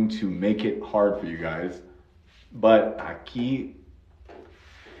going to make it hard for you guys. But aquí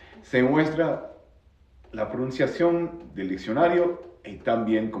se muestra la pronunciación del diccionario y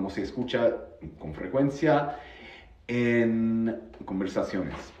también cómo se escucha con frecuencia en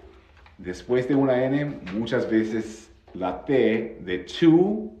conversaciones. Después de una N, muchas veces la T de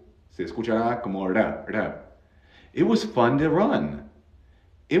to se escuchará como ra, ra. It was fun to run.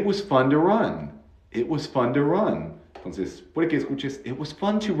 It was fun to run. It was fun to run. Entonces, puede que escuches, it was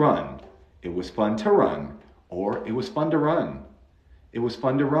fun to run. It was fun to run. Or, it was fun to run. It was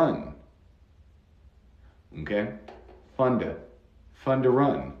fun to run. Okay? Fun to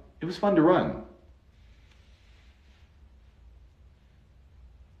run. It was fun to run.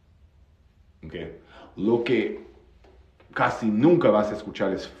 Okay. Lo que casi nunca vas a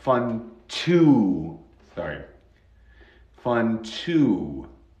escuchar es fun to. Sorry. Fun to.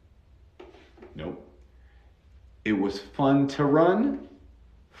 Nope. It was fun to run.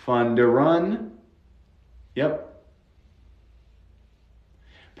 Fun to run. Yep.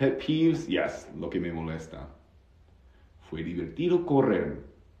 Pet peeves, yes, lo que me molesta. Fue divertido correr.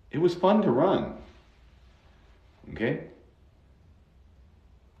 It was fun to run. Okay?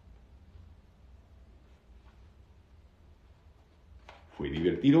 Fue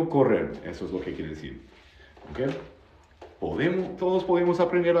divertido correr. Eso es lo que quiere decir. Okay? ¿Todos podemos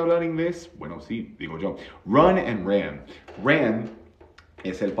aprender a hablar inglés? Bueno, sí, digo yo. Run and ran. Ran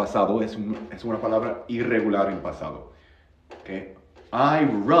es el pasado, es una palabra irregular en pasado. Okay? I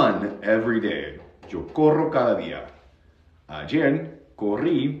run every day. Yo corro cada día. Ayer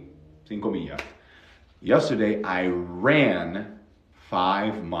corrí 5 millas. Yesterday I ran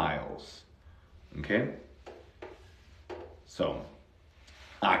 5 miles. Okay? So,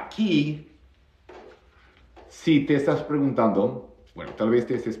 aquí, si te estás preguntando, bueno, tal vez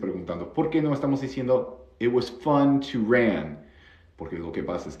te estés preguntando, ¿por qué no estamos diciendo it was fun to run? Porque lo que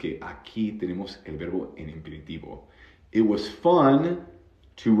pasa es que aquí tenemos el verbo en imperativo. It was fun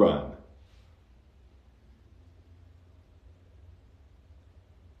to run.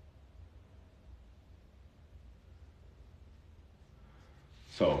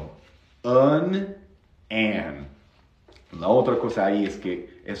 So, an. La otra cosa ahí es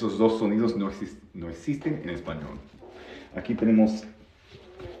que esos dos sonidos no existen en español. Aquí tenemos...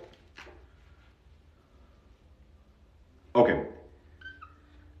 Ok.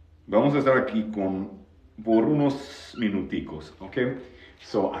 Vamos a estar aquí por unos minuticos, ok.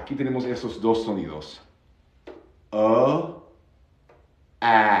 So, aquí tenemos esos dos sonidos. A.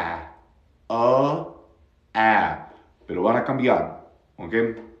 Pero van a cambiar, ok.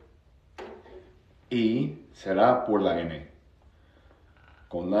 Y será por la N.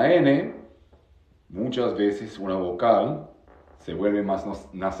 Con la N, muchas veces una vocal se vuelve más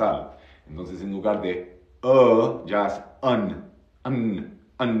nasal. Entonces, en lugar de ya es an.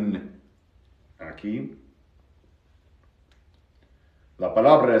 Aquí. La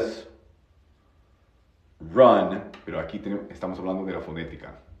palabra es run, pero aquí estamos hablando de la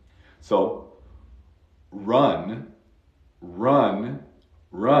fonética. So, run,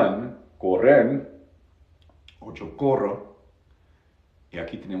 correr, o yo corro, y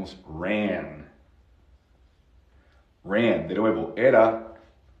aquí tenemos ran. Ran, de nuevo, era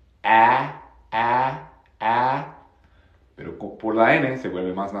pero por la N se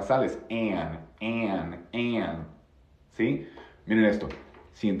vuelve más nasales. An. ¿Sí? Miren esto.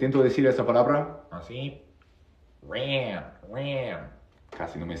 Si intento decir esa palabra, así, ran,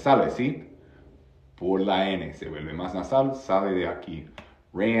 casi no me sale, ¿sí? por la N, se vuelve más nasal, sale de aquí.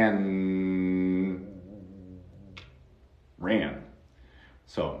 Ran. Ran.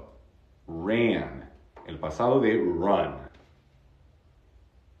 So, ran. El pasado de run.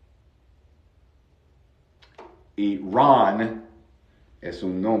 Y Ron es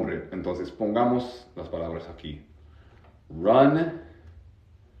un nombre, entonces pongamos las palabras aquí. Run,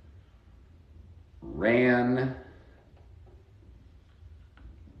 ran,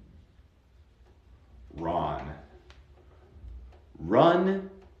 Ron. Run,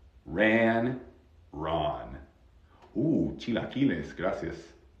 ran, Ron. Chilaquiles,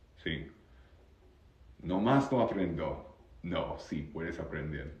 gracias. Sí. Nomás no aprendo. No, sí, puedes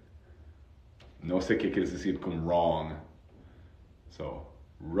aprender. No sé qué quieres decir con wrong. So,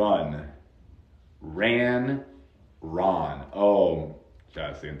 run, ran, Ron. Oh,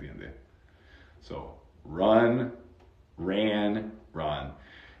 ya se entiende. So, run, ran, Ron.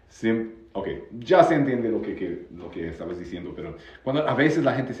 Ok, ya se entiende lo que estabas diciendo, pero cuando a veces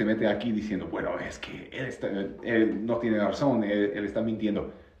la gente se mete aquí diciendo, bueno, es que él no tiene razón, él está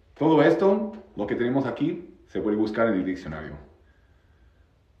mintiendo. Todo esto, lo que tenemos aquí, se puede buscar en el diccionario.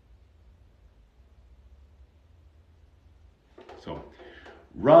 So,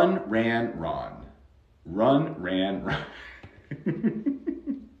 run, ran, Ron. Run, ran, Ron.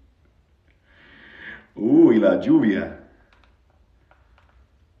 Y la lluvia.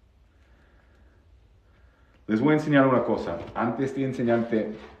 Les voy a enseñar una cosa. Antes de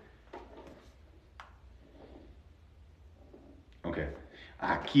enseñarte... Ok.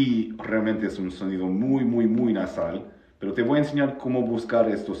 Aquí realmente es un sonido muy, muy, muy nasal. Pero te voy a enseñar cómo buscar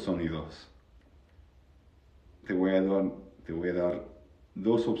estos sonidos. Te voy a dar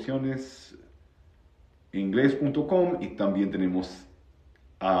dos opciones. Inglés.com y también tenemos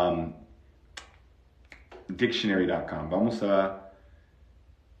dictionary.com. Vamos a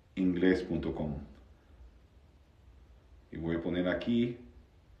inglés.com. Y voy a poner aquí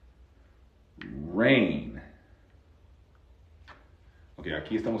rain. Ok,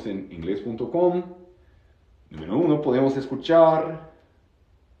 aquí estamos en inglés.com. Número 1, podemos escuchar.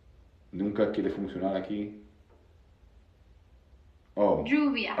 Nunca quiere funcionar aquí. Oh.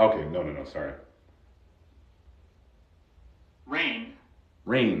 Lluvia. Ok, no, sorry. Rain.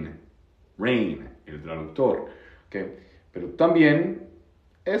 Rain, el traductor. Ok, pero también,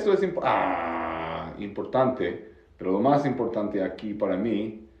 eso es importante. Pero lo más importante aquí para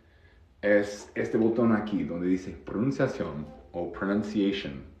mí es este botón aquí donde dice pronunciación o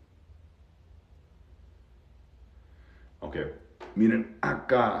pronunciation. Ok, miren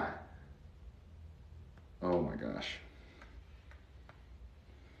acá. Oh my gosh.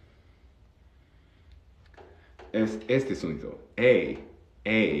 Es este sonido.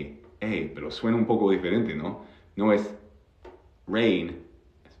 Pero suena un poco diferente, ¿no? No es rain,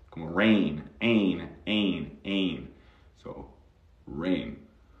 es como rain, ain. So, rain.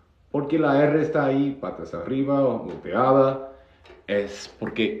 Porque la R está ahí, patas arriba, volteada, es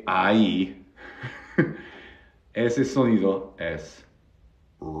porque ahí ese sonido es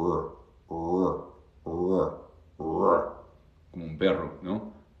como un perro,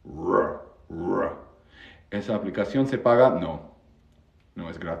 ¿no? ¿Esa aplicación se paga? No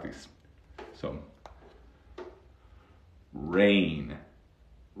es gratis. So, rain,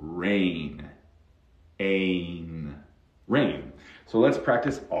 ain, rain. So let's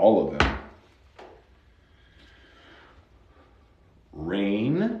practice all of them.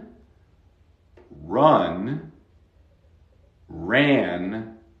 Rain, run,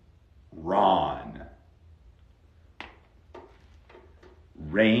 ran, Ron.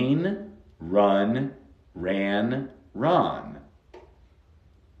 Rain, run, ran, Ron.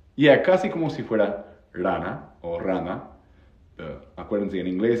 Yeah, casi como si fuera rana o rana. Acuérdense, en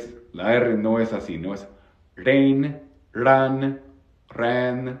inglés la R no es así, no es rain, ran,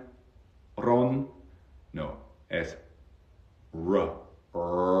 ron. No, es r.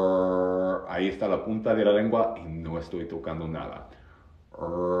 Ahí está la punta de la lengua y no estoy tocando nada.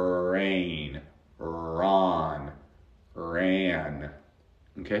 Rain, ron, ran.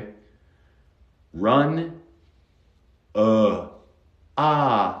 Okay? Run,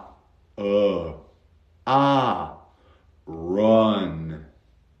 run,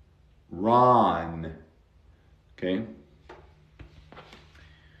 ron. Okay?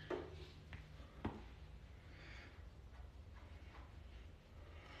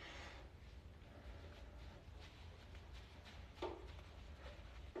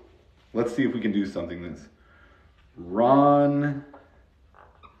 Let's see if we can do something this. Ron,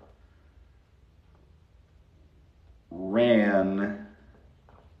 ran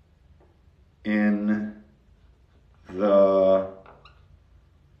in the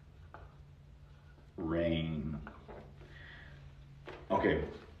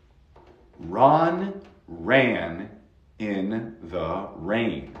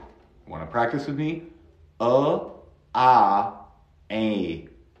rain. Want to practice with me? A, ain.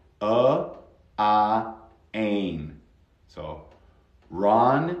 So,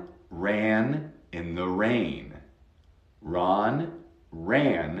 Ron ran in the rain. Ron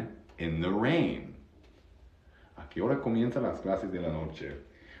ran in the rain. ¿A qué hora comienzan las clases de la noche?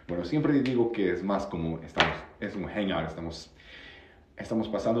 Bueno, siempre digo que es más como es un hangout, estamos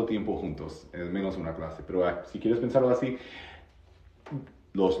pasando tiempo juntos, es menos una clase. Pero si quieres pensarlo así,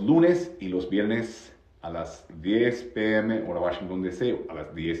 los lunes y los viernes a las 10 p.m. hora Washington DC, a las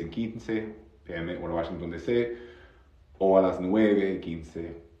 10:15 p.m. hora Washington DC, o a las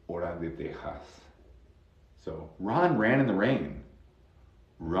 9:15 hora de Texas. So, Ron ran in the rain.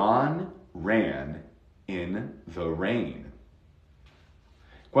 Ron ran in the rain.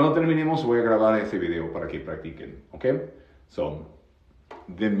 Cuando terminemos voy a grabar ese video para que practiquen, ¿ok? So,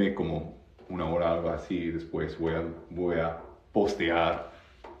 denme como una hora, algo así, y después voy a postear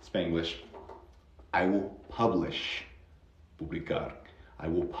Spanglish. I will publicar. I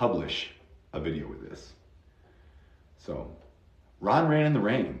will publish a video with this. So, Ron ran in the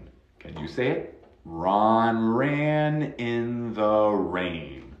rain. Can you say it? Ron ran in the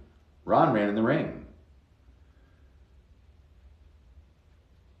rain. Ron ran in the rain.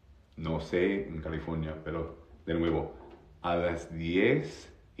 No sé en California, pero de nuevo, a las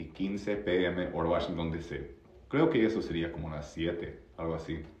 10:15 p.m. hora Washington DC. Creo que eso sería como las 7, algo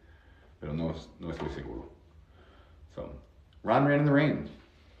así, pero no estoy seguro. So, Ron ran in the rain.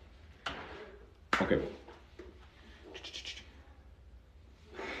 Okay.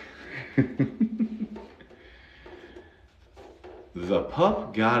 The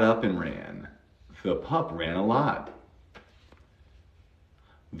pup got up and ran. The pup ran a lot.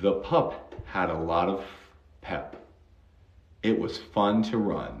 The pup had a lot of pep. It was fun to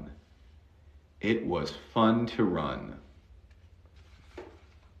run. It was fun to run.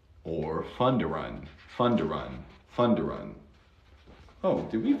 Or fun to run, fun to run, fun to run. Oh,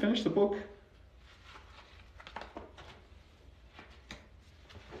 did we finish the book?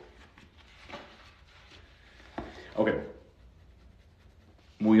 Okay.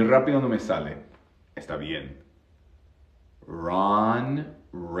 Muy rápido no me sale. Está bien. Ron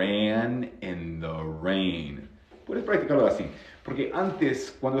ran in the rain. Puedes practicarlo así. Porque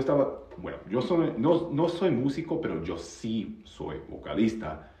antes, cuando estaba... Bueno, no soy músico, pero yo sí soy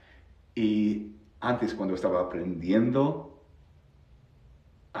vocalista. Y antes, cuando estaba aprendiendo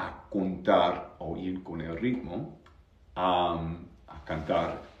a contar o ir con el ritmo, a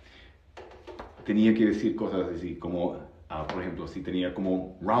cantar, tenía que decir cosas así como, por ejemplo, si tenía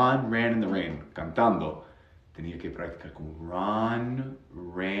como Ron ran in the rain, cantando, tenía que practicar como Ron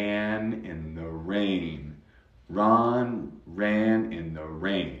ran in the rain. Ron ran in the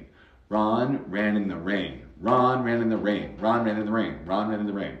rain. Ron ran in the rain. Ron ran in the rain. Ron ran in the rain. Ron ran in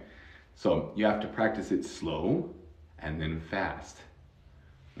the rain. So you have to practice it slow and then fast.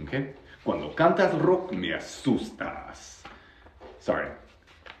 Okay? Cuando cantas rock me asustas. Sorry.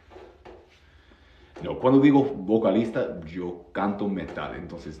 No, cuando digo vocalista, yo canto metal,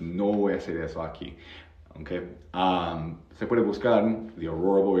 entonces no voy a hacer eso aquí. Okay? Se puede buscar The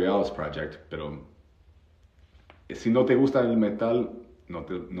Aurora Borealis Project, pero si no te gusta el metal, no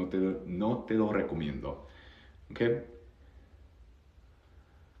te lo recomiendo. Okay?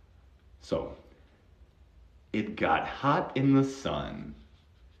 So, it got hot in the sun.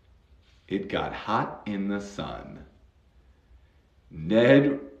 It got hot in the sun.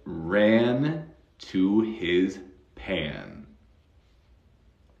 Ned ran to his pan.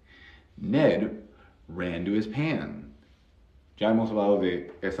 Ned ran to his pan. Ya hemos hablado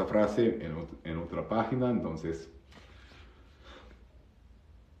de esa frase en otra página, entonces...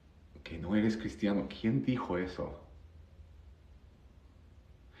 Que no eres cristiano. ¿Quién dijo eso?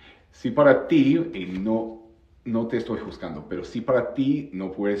 Si para ti, y no te estoy juzgando, pero si para ti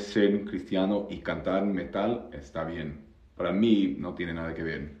no puedes ser cristiano y cantar metal, está bien. Para mí no tiene nada que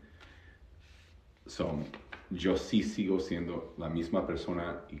ver. So, yo sí sigo siendo la misma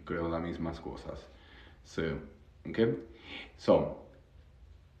persona y creo las mismas cosas. So, okay? So,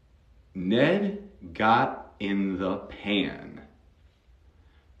 Ned got in the pan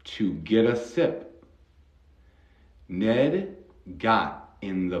to get a sip. Ned got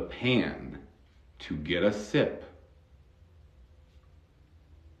in the pan to get a sip.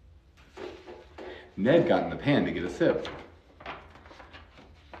 Ned got in the pan to get a sip.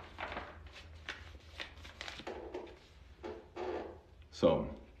 So,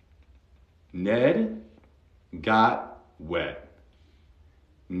 Ned got wet.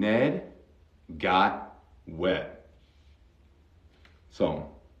 Ned got wet. So,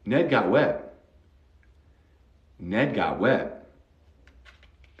 Ned got wet. Ned got wet.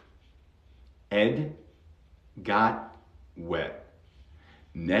 Ed got wet.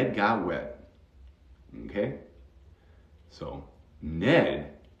 Ned got wet. Okay? So,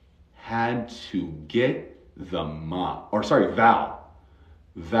 Ned had to get the mop. Or sorry, Val.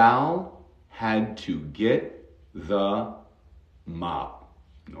 Val had to get the mop.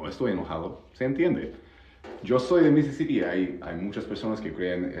 No estoy enojado. ¿Se entiende? Yo soy de Mississippi. Hay muchas personas que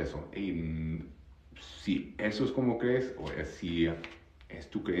creen eso. Y si eso es como crees, o si es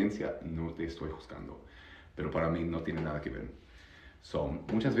tu creencia, no te estoy juzgando. Pero para mí no tiene nada que ver. So,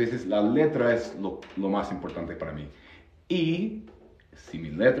 muchas veces la letra es lo más importante para mí. Y si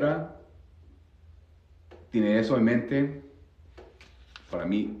mi letra tiene eso en mente, para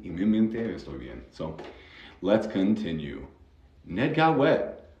mí y mi mente estoy bien. So, let's continue. Ned got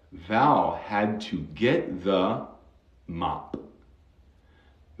wet. Val had to get the mop.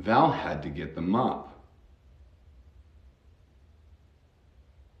 Val had to get the mop.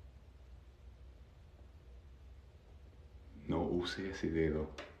 No use ese dedo.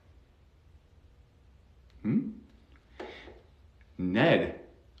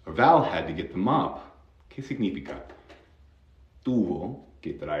 Val had to get the mop. ¿Qué significa? Tuvo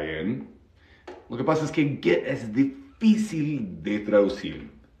que traer. Lo que pasa es que get es difícil de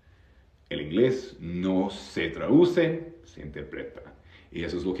traducir. El inglés no se traduce, se interpreta. Y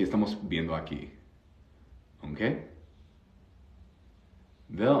eso es lo que estamos viendo aquí. ¿Ok?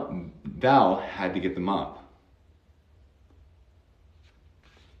 Val had to get the mop.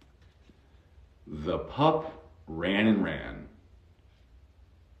 The pup ran and ran.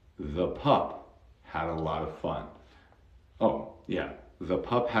 The pup had a lot of fun. Oh, yeah. The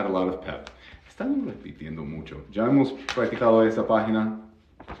pup had a lot of pep. Están repitiendo mucho. Ya hemos practicado esa página.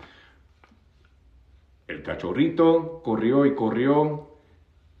 El cachorrito corrió y corrió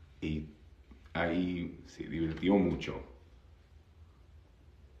y ahí se divirtió mucho.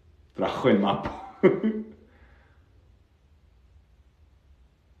 Trajo el mapa.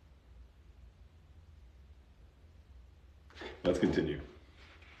 Let's continue.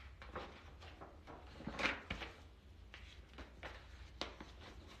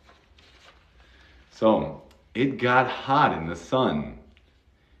 So, it got hot in the sun.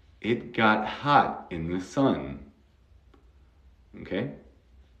 It got hot in the sun. Okay?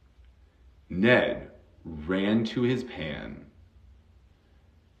 Ned ran to his pan.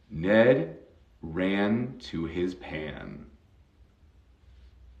 Ned ran to his pan.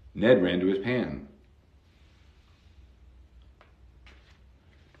 Ned ran to his pan.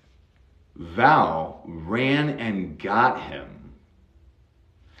 Val ran and got him.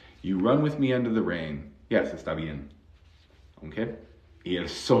 You run with me under the rain. Yes, está bien. Okay? Y el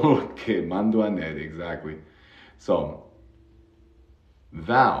sol quemando a Ned, exactly. So,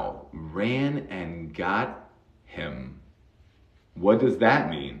 Val ran and got him. What does that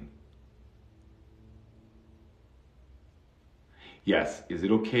mean? Yes, is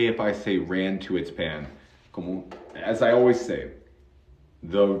it okay if I say ran to its pan? Como, as I always say,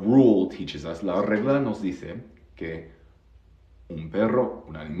 the rule teaches us, la regla nos dice que un perro,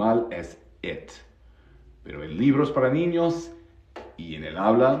 un animal es it. Pero en libros para niños y en el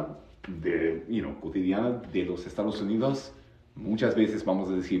habla de, cotidiana de los Estados Unidos, muchas veces vamos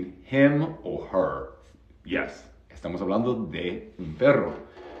a decir him o her. Yes, estamos hablando de un perro.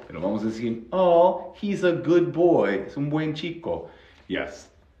 Pero vamos a decir, oh, he's a good boy. Es un buen chico. Yes.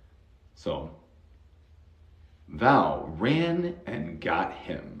 So, Val ran and got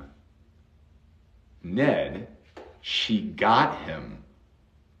him. Ned, she got him.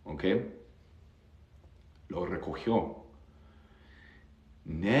 Okay? Lo recogió.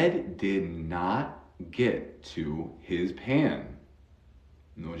 Ned did not get to his pan.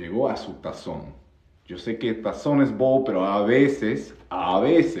 No llegó a su tazón. Yo sé que tazón es bowl, pero a veces,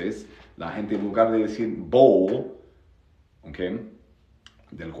 la gente en lugar de decir bowl, okay,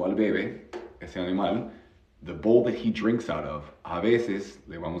 del cual bebe ese animal, the bowl that he drinks out of, a veces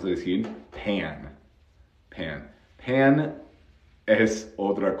le vamos a decir pan. Pan. Pan es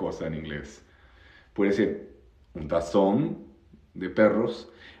otra cosa en inglés. Puede ser un tazón de perros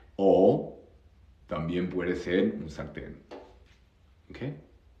o también puede ser un sartén. Okay?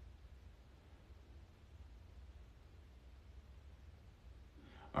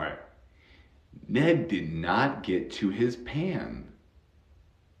 All right. Ned did not get to his pan.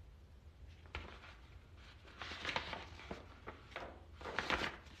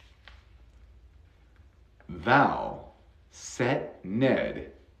 Val set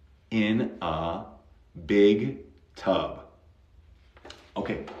Ned in a big tub.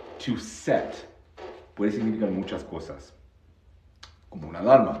 Okay, to set puede significar muchas cosas. Como una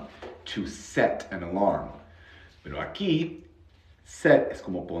alarma. To set an alarm. Pero aquí, set es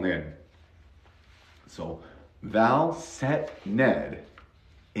como poner. So, Val set Ned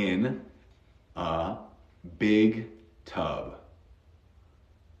in a big tub.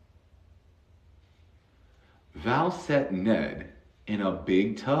 Val set Ned in a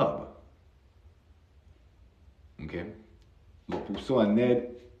big tub. Okay. Lo puso a Ned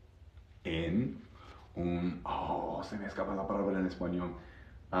en un... Oh, se me escapa la palabra en español.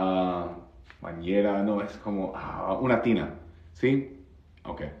 Bañera, no, es como una tina. ¿Sí?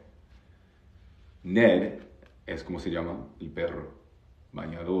 Ok. Ned es como se llama el perro.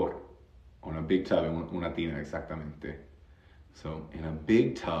 Bañador. On a big tub, una tina, exactamente. So, in a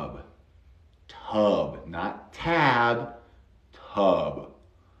big tub. Tub, not tab. Tub.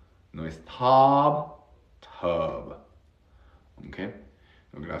 No es tub, tub. Okay?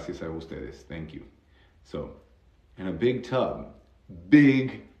 No, gracias a ustedes. Thank you. So, in a big tub.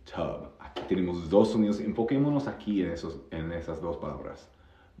 Big tub. Aquí tenemos dos sonidos. Enfoquémonos aquí en esas dos palabras.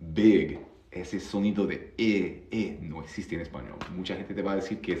 Big. Ese sonido de no existe en español. Mucha gente te va a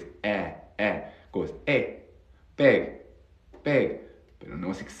decir que es como es big, big, pero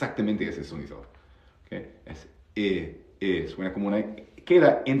no es exactamente ese sonido. ¿Okay? Es suena como una...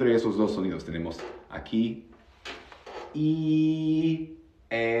 Queda entre esos dos sonidos. Tenemos aquí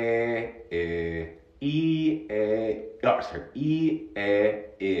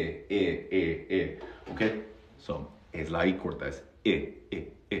Okay? So, es la I corta, es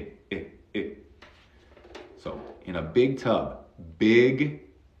So, in a big tub, big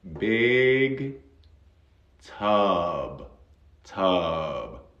tub,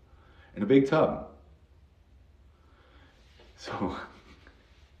 in a big tub. So,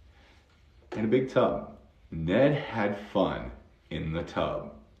 in a big tub, Ned had fun in the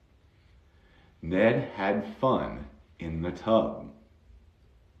tub. Ned had fun in the tub.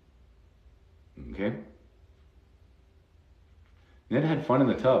 Okay? Ned had fun in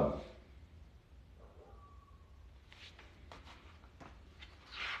the tub.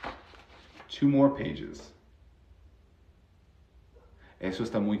 Two more pages. Eso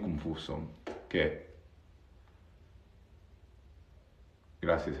está muy confuso. ¿Qué?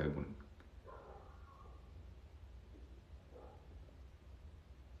 Gracias, Edwin.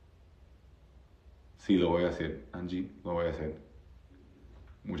 Sí, lo voy a hacer, Angie, lo voy a hacer.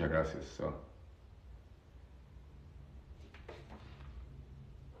 Muchas gracias. So.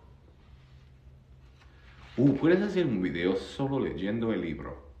 ¿Puedes hacer un video solo leyendo el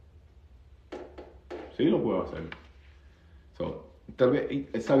libro? Sí, lo puedo hacer. So, tal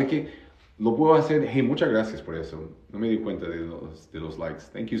vez, ¿sabe qué? Lo puedo hacer. Hey, muchas gracias por eso. No me di cuenta de los likes.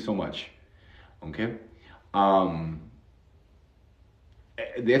 Thank you so much. Okay.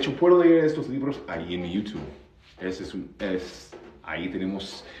 De hecho, puedo leer estos libros ahí en YouTube. Ahí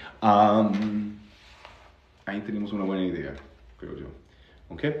tenemos una buena idea, creo yo.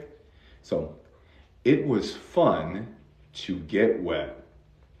 Okay. So, it was fun to get wet.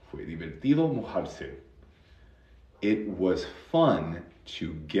 Fue divertido mojarse. It was fun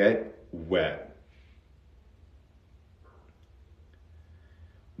to get wet.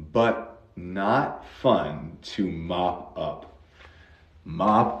 But not fun to mop up.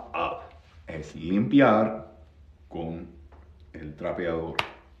 Mop up es limpiar con el trapeador.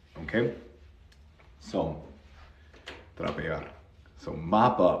 Okay? So, trapear. So,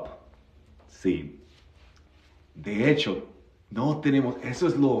 mop up. Sí. De hecho, no tenemos, eso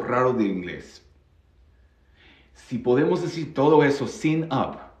es lo raro del inglés. Si podemos decir todo eso sin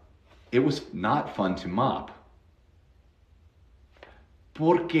up, it was not fun to mop.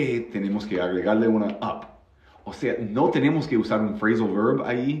 ¿Por qué tenemos que agregarle una up? O sea, no tenemos que usar un phrasal verb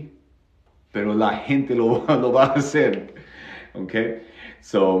ahí, pero la gente lo va a hacer. ¿Ok?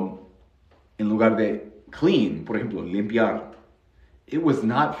 So, en lugar de clean, por ejemplo, limpiar. It was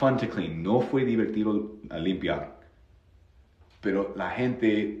not fun to clean. No fue divertido limpiar. Pero la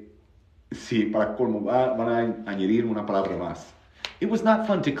gente, sí, para colmo, van a añadir una palabra más. It was not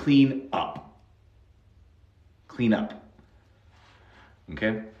fun to clean up. Clean up. ¿Ok?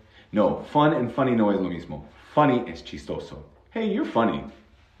 No, fun and funny no es lo mismo. Funny es chistoso. Hey, you're funny.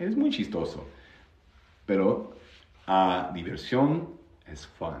 Eres muy chistoso. Pero diversión es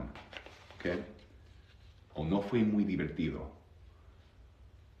fun. ¿Ok? O no fue muy divertido.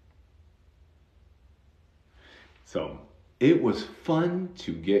 So, it was fun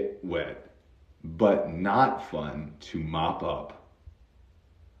to get wet, but not fun to mop up.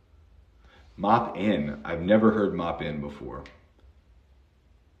 Mop in. I've never heard mop in before.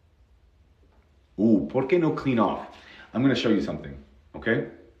 ¿Por qué no clean off? I'm going to show you something, okay?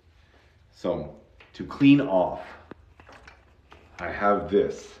 So, to clean off, I have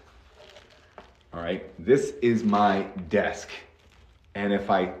this. All right, this is my desk. And if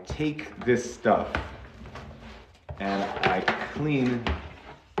I take this stuff and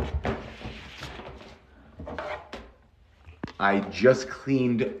I just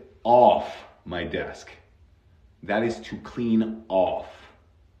cleaned off my desk. That is to clean off.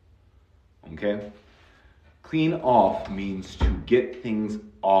 Okay? Clean off means to get things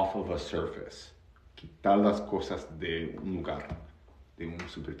off of a surface. Quitar las cosas de un lugar, de una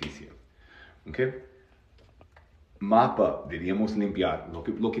superficie. Okay? Mop up, deberíamos limpiar.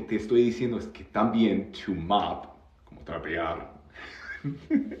 Lo que te estoy diciendo es que también to mop, como trapear,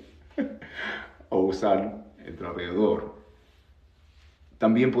 o usar el trapeador,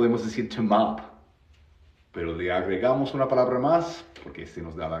 también podemos decir to mop, pero le agregamos una palabra más porque se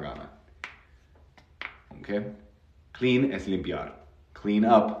nos da la gana. Okay? Clean es limpiar. Clean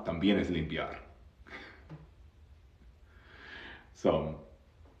up también es limpiar. So,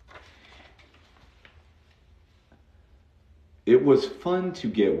 it was fun to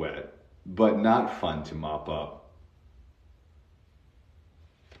get wet, but not fun to mop up.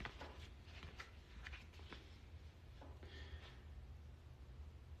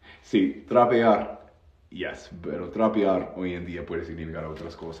 Sí, trapear. Yes, pero trapear hoy en día puede significar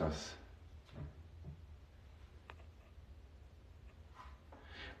otras cosas.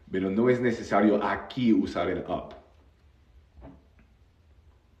 Pero no es necesario aquí usar el up.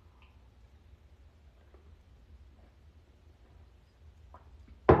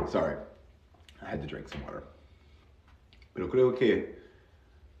 Sorry, I had to drink some water. Pero creo que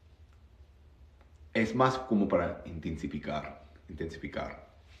es más como para intensificar,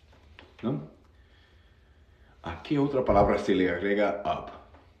 ¿no? ¿A qué otra palabra se le agrega up?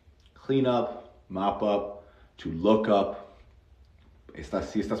 Clean up, mop up, to look up.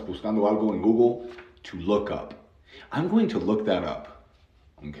 Si estás buscando algo en Google, to look up. I'm going to look that up.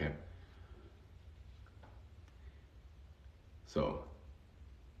 Okay. So,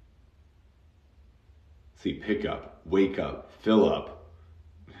 see, pick up, wake up, fill up.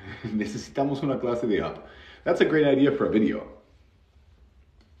 Necesitamos una clase de up. That's a great idea for a video.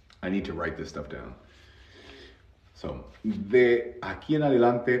 I need to write this stuff down. So, de aquí en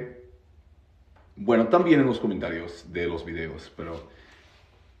adelante, bueno, también en los comentarios de los videos, pero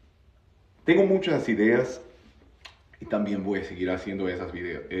tengo muchas ideas y también voy a seguir haciendo esas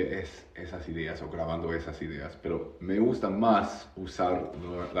ideas o grabando esas ideas, pero me gusta más usar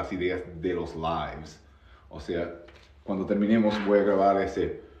las ideas de los lives. O sea, cuando terminemos voy a grabar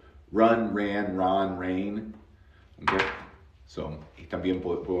ese run, ran, rain. Okay? So, y también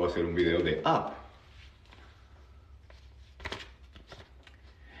puedo hacer un video de up.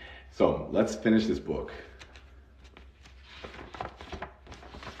 So, let's finish this book.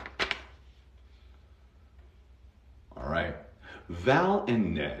 All right. Val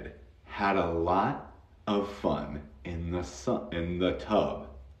and Ned had a lot of fun in the tub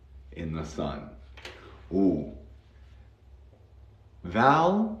in the sun. Ooh.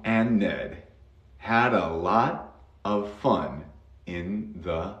 Val and Ned had a lot of fun in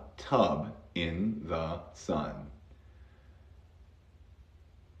the tub in the sun.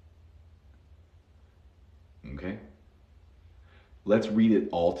 Okay? Let's read it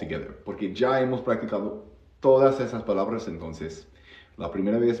all together, porque ya hemos practicado todas esas palabras, entonces la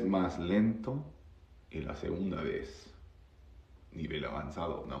primera vez más lento y la segunda vez nivel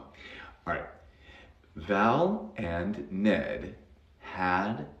avanzado, ¿no? All right. Val and Ned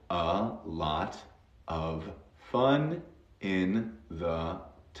had a lot of fun in the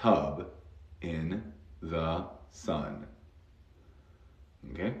tub in the sun.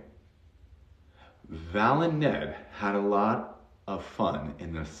 Okay? Val and Ned had a lot of fun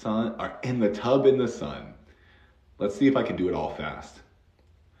in the sun, or in the tub in the sun. Let's see if I can do it all fast.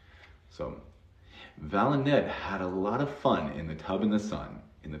 So, Val and Ned had a lot of fun in the tub in the sun,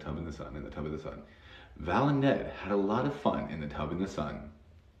 in the tub in the sun, in the tub in the sun. Val and Ned had a lot of fun in the tub in the sun.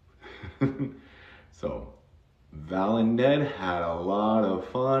 So, Val and Ned had a lot of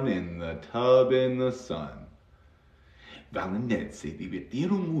fun in the tub in the sun. Val and Ned se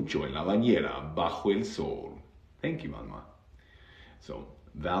divirtieron mucho en la bañera bajo el sol. Thank you, Mama. So,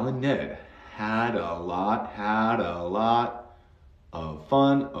 Val and Ned had a lot of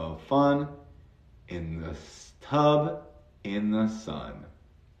fun in the tub in the sun.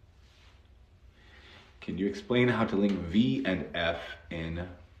 Can you explain how to link V and F in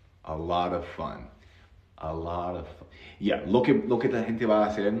a lot of fun? A lot of fun. Yeah, lo que la gente va a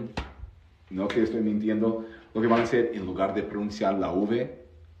hacer, no que estoy mintiendo, lo que van a hacer en lugar de pronunciar la V,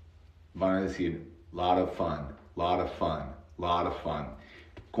 van a decir lot of fun, lot of fun, lot of fun.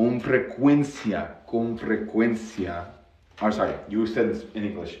 Con frecuencia. Oh, sorry, you said this in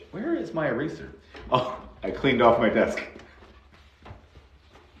English. Where is my eraser? Oh, I cleaned off my desk.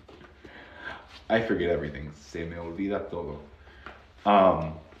 I forget everything. Se me olvida todo.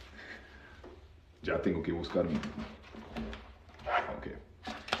 Ya tengo que buscar. Ok.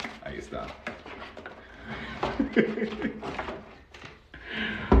 Ahí está.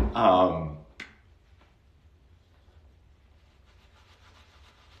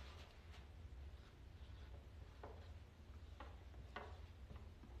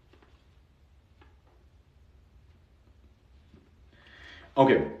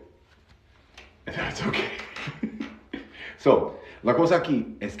 Okay. That's okay. So, la cosa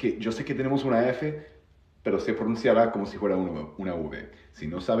aquí es que yo sé que tenemos una F, pero se pronunciará como si fuera una V. Si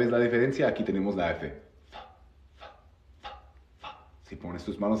no sabes la diferencia, aquí tenemos la F. Si pones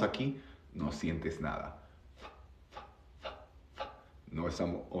tus manos aquí, no sientes nada. No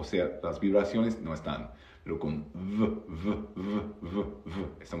estamos, o sea, las vibraciones no están. Pero con v,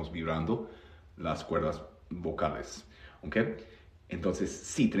 estamos vibrando las cuerdas vocales. ¿Ok? Entonces,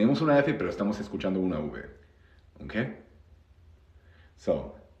 sí, tenemos una F, pero estamos escuchando una V. ¿Ok?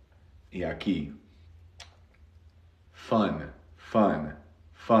 So, y aquí. Fun, fun,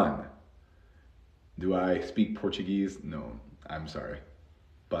 fun. Do I speak Portuguese? No, I'm sorry.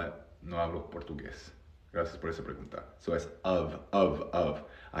 But no hablo portugués. Gracias por esa pregunta. So es of.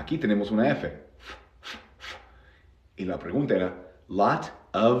 Aquí tenemos una F. Y la pregunta era, lot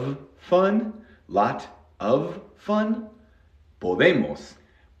of fun? Lot of fun? Podemos.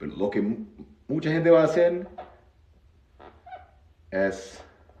 Pero lo que mucha gente va a hacer es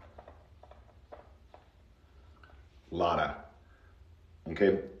lata. ¿Ok?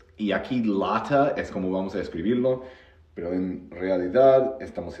 Y aquí lata es como vamos a escribirlo, pero en realidad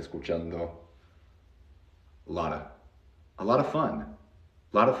estamos escuchando lata. A lot of fun. A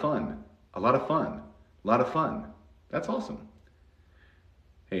lot of fun. A lot of fun. A lot of fun. That's awesome.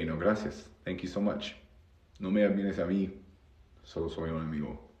 Hey, no, gracias. Thank you so much. No me admires a mí, solo soy un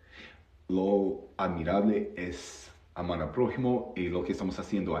amigo. Lo admirable es amar al prójimo y lo que estamos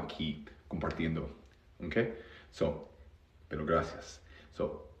haciendo aquí, compartiendo. ¿Ok? So, pero gracias.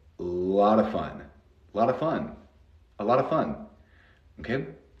 So, a lot of fun. A lot of fun. A lot of fun. Okay?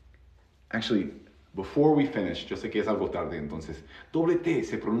 Actually, before we finish, yo sé que es algo tarde, entonces, doble T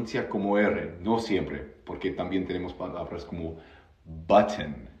se pronuncia como R, no siempre, porque también tenemos palabras como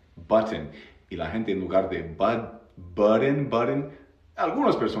button, button, y la gente en lugar de button,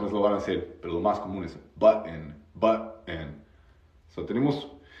 algunas personas lo van a hacer, pero lo más común es button. So, tenemos,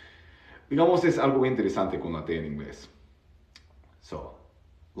 digamos, es algo interesante con la T en inglés. So,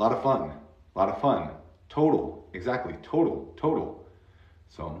 a lot of fun, total, exactly, total.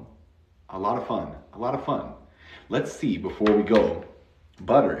 So, a lot of fun. Let's see before we go.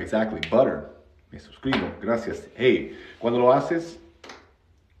 Butter, exactly, butter. Me suscribo, gracias. Hey, cuando lo haces,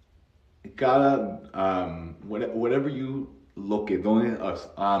 cada, whatever you, lo que dones,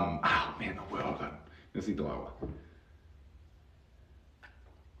 man, no puedo hablar. Necesito agua.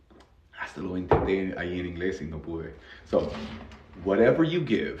 Hasta lo intenté ahí en inglés y no pude. So, whatever you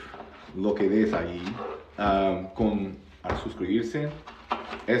give, lo que des ahí, al suscribirse,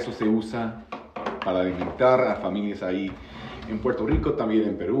 eso se usa para alimentar a familias ahí en Puerto Rico, también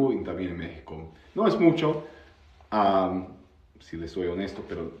en Perú y también en México. No es mucho, si les soy honesto,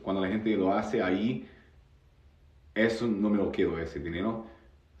 pero cuando la gente lo hace ahí, eso no me lo quedo, ese dinero.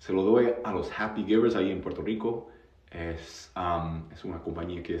 Se lo doy a los Happy Givers ahí en Puerto Rico. Es una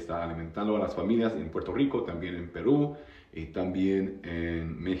compañía que está alimentando a las familias en Puerto Rico, también en Perú y también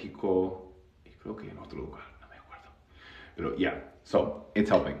en México y creo que en otro lugar, no me acuerdo. Pero yeah, so it's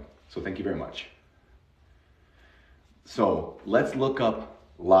helping. So thank you very much. So let's look up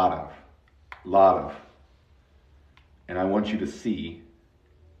lot of. And I want you to see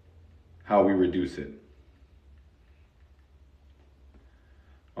how we reduce it.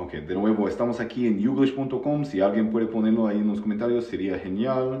 Ok, de nuevo, estamos aquí en youglish.com. Si alguien puede ponerlo ahí en los comentarios, sería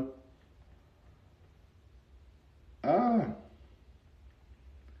genial.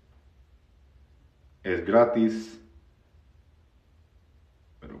 Es gratis.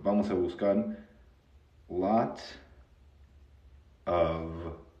 Pero vamos a buscar lot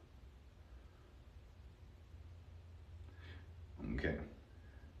of. Okay.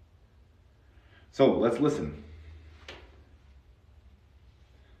 So, let's listen.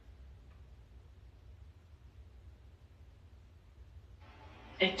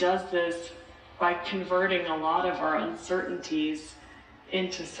 It does this by converting a lot of our uncertainties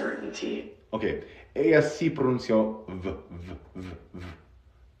into certainty. Ok, ella sí pronunció v,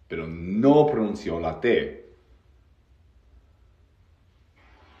 pero no pronunció la T.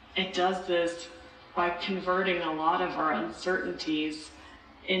 It does this by converting a lot of our uncertainties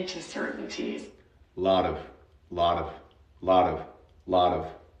into certainties. Lot of.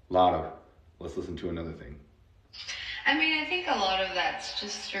 Let's listen to another thing. I mean, I think a lot of that's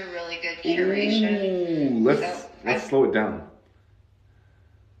just through really good curation. Ooh, let's slow it down.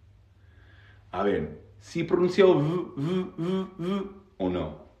 A ver, si pronunció v o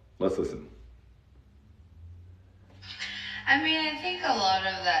no? Let's listen. I mean, I think a lot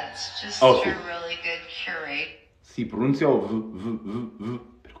of that's just through really good curate. Si pronunció v,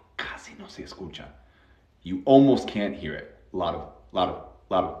 pero casi no se escucha. You almost can't hear it. Lot of.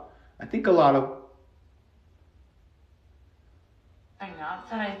 I think a lot of. Not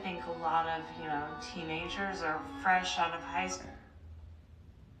that I think a lot of, teenagers are fresh out of high school.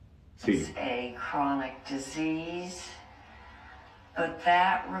 Sí. It's a chronic disease, but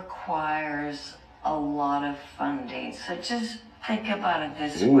that requires a lot of funding. So just think about it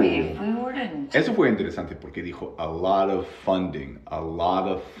this way. If we were to... Eso fue interesante porque dijo a lot of funding.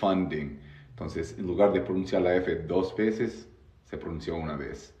 Entonces, en lugar de pronunciar la F 2 veces, se pronunció una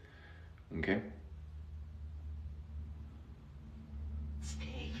vez. ¿Ok?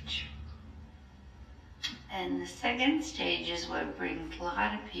 Stage. And the second stage is what brings a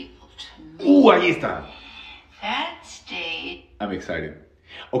lot of people to me. Ahí está. That stage... I'm excited.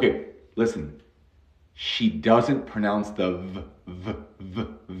 Okay, listen. She doesn't pronounce the v.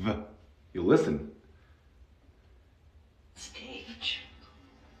 You listen. Stage.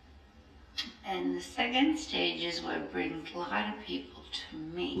 And the second stage is what brings a lot of people to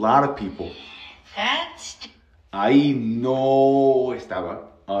me. A lot of people. That's... Ahí no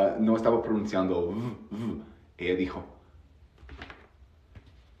estaba pronunciando v. Ella dijo.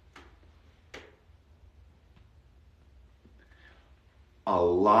 A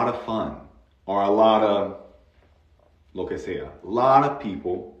lot of fun. Or a lot of, lo que sea. A lot of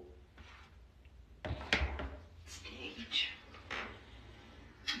people. Stage.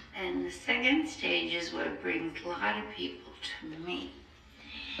 And the second stage is what brings a lot of people to me.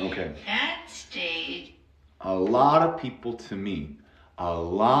 Okay. That stage. A lot of people to me. A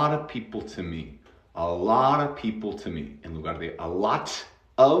lot of people to me. A lot of people to me. En lugar de a lot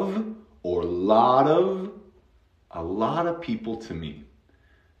of or lot of. A lot of people to me.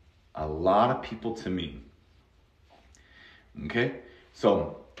 A lot of people to me. Okay?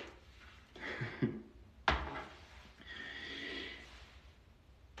 So,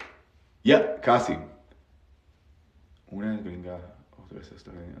 yeah, casi. Una es gringa, otra es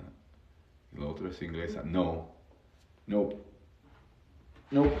australiana, y la otra es inglesa. No. Nope,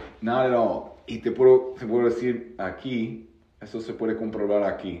 not at all. Y te puedo decir aquí, eso se puede comprobar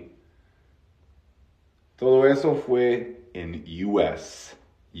aquí. Todo eso fue en US.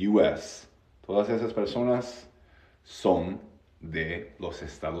 Todas esas personas son de los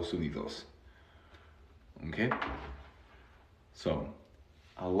Estados Unidos. Okay? So,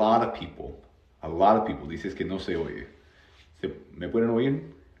 a lot of people. Dices que no se oye. ¿Me pueden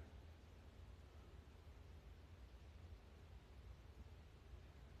oír?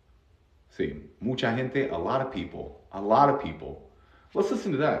 Sí, mucha gente, a lot of people. Let's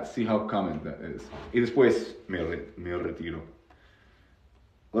listen to that, see how common that is. Y después me retiro.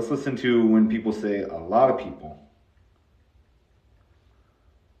 Let's listen to when people say a lot of people.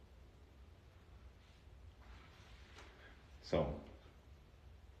 So,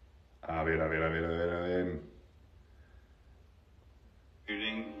 a ver.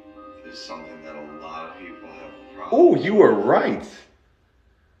 Shooting is something that a lot of people have problems. Oh, you were right.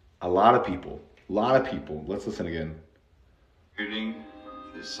 A lot of people. Let's listen again. Shooting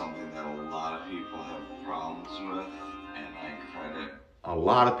is something that a lot of people have problems with, and I credit a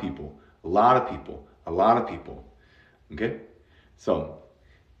lot of people. Okay? So,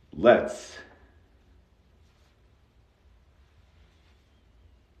 let's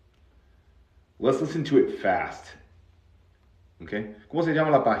listen to it fast. Okay? ¿Cómo se llama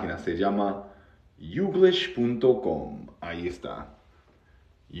la página? Se llama youglish.com. Ahí está.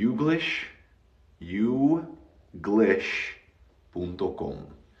 Youglish.com.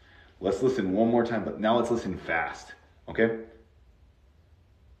 Let's listen one more time, but now let's listen fast. Okay?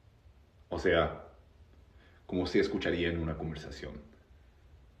 O sea, como se escucharía en una conversación.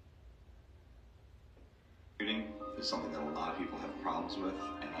 Shooting is something that a lot of people have problems with,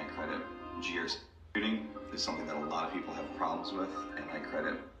 and I credit GRC. Shooting is something that a lot of people have problems with, and I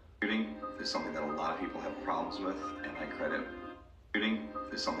credit. Shooting is something that a lot of people have problems with, and I credit. Shooting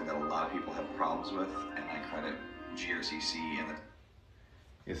is something that a lot of people have problems with, and I credit GRCC and the...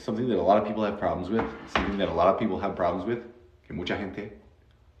 It's something that a lot of people have problems with. Que mucha gente.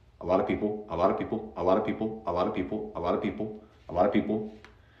 A lot of people.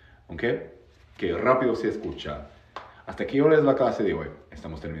 Okay? Que rápido se escucha. ¿Hasta qué hora es la clase de hoy?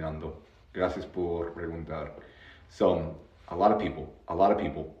 Estamos terminando. Gracias por preguntar. So, A lot of people, a lot of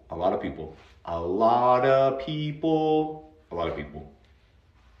people, a lot of people, a lot of people, a lot of people.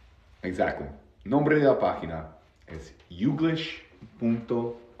 Exactly. Nombre de la página es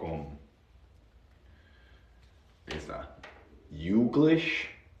youglish.com. Esa. Youglish.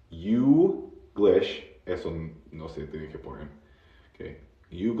 Eso no se tiene que poner. Okay.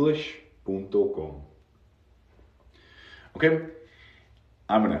 Youglish.com. Okay?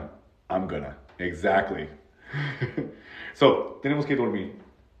 I'm gonna. Exactly. So, tenemos que dormir.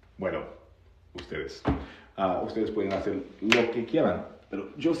 Bueno, ustedes. Ustedes pueden hacer lo que quieran.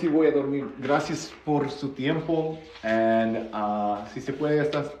 Pero yo sí voy a dormir. Gracias por su tiempo. And si se puede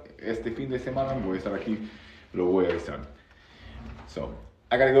este fin de semana, voy a estar aquí. Lo voy a avisar. So,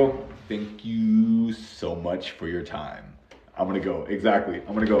 I gotta go. Thank you so much for your time. I'm gonna go. Exactly.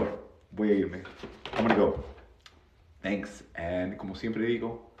 I'm gonna go. Voy a irme. I'm gonna go. Thanks. And como siempre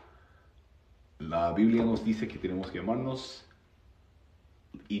digo, la Biblia nos dice que tenemos que amarnos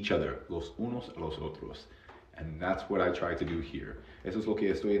each other, los unos a los otros. And that's what I try to do here. Eso es lo que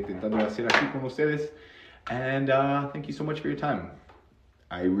estoy intentando hacer aquí con ustedes. And thank you so much for your time.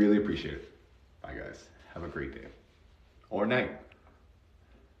 I really appreciate it. Bye, guys. Have a great day. Or night.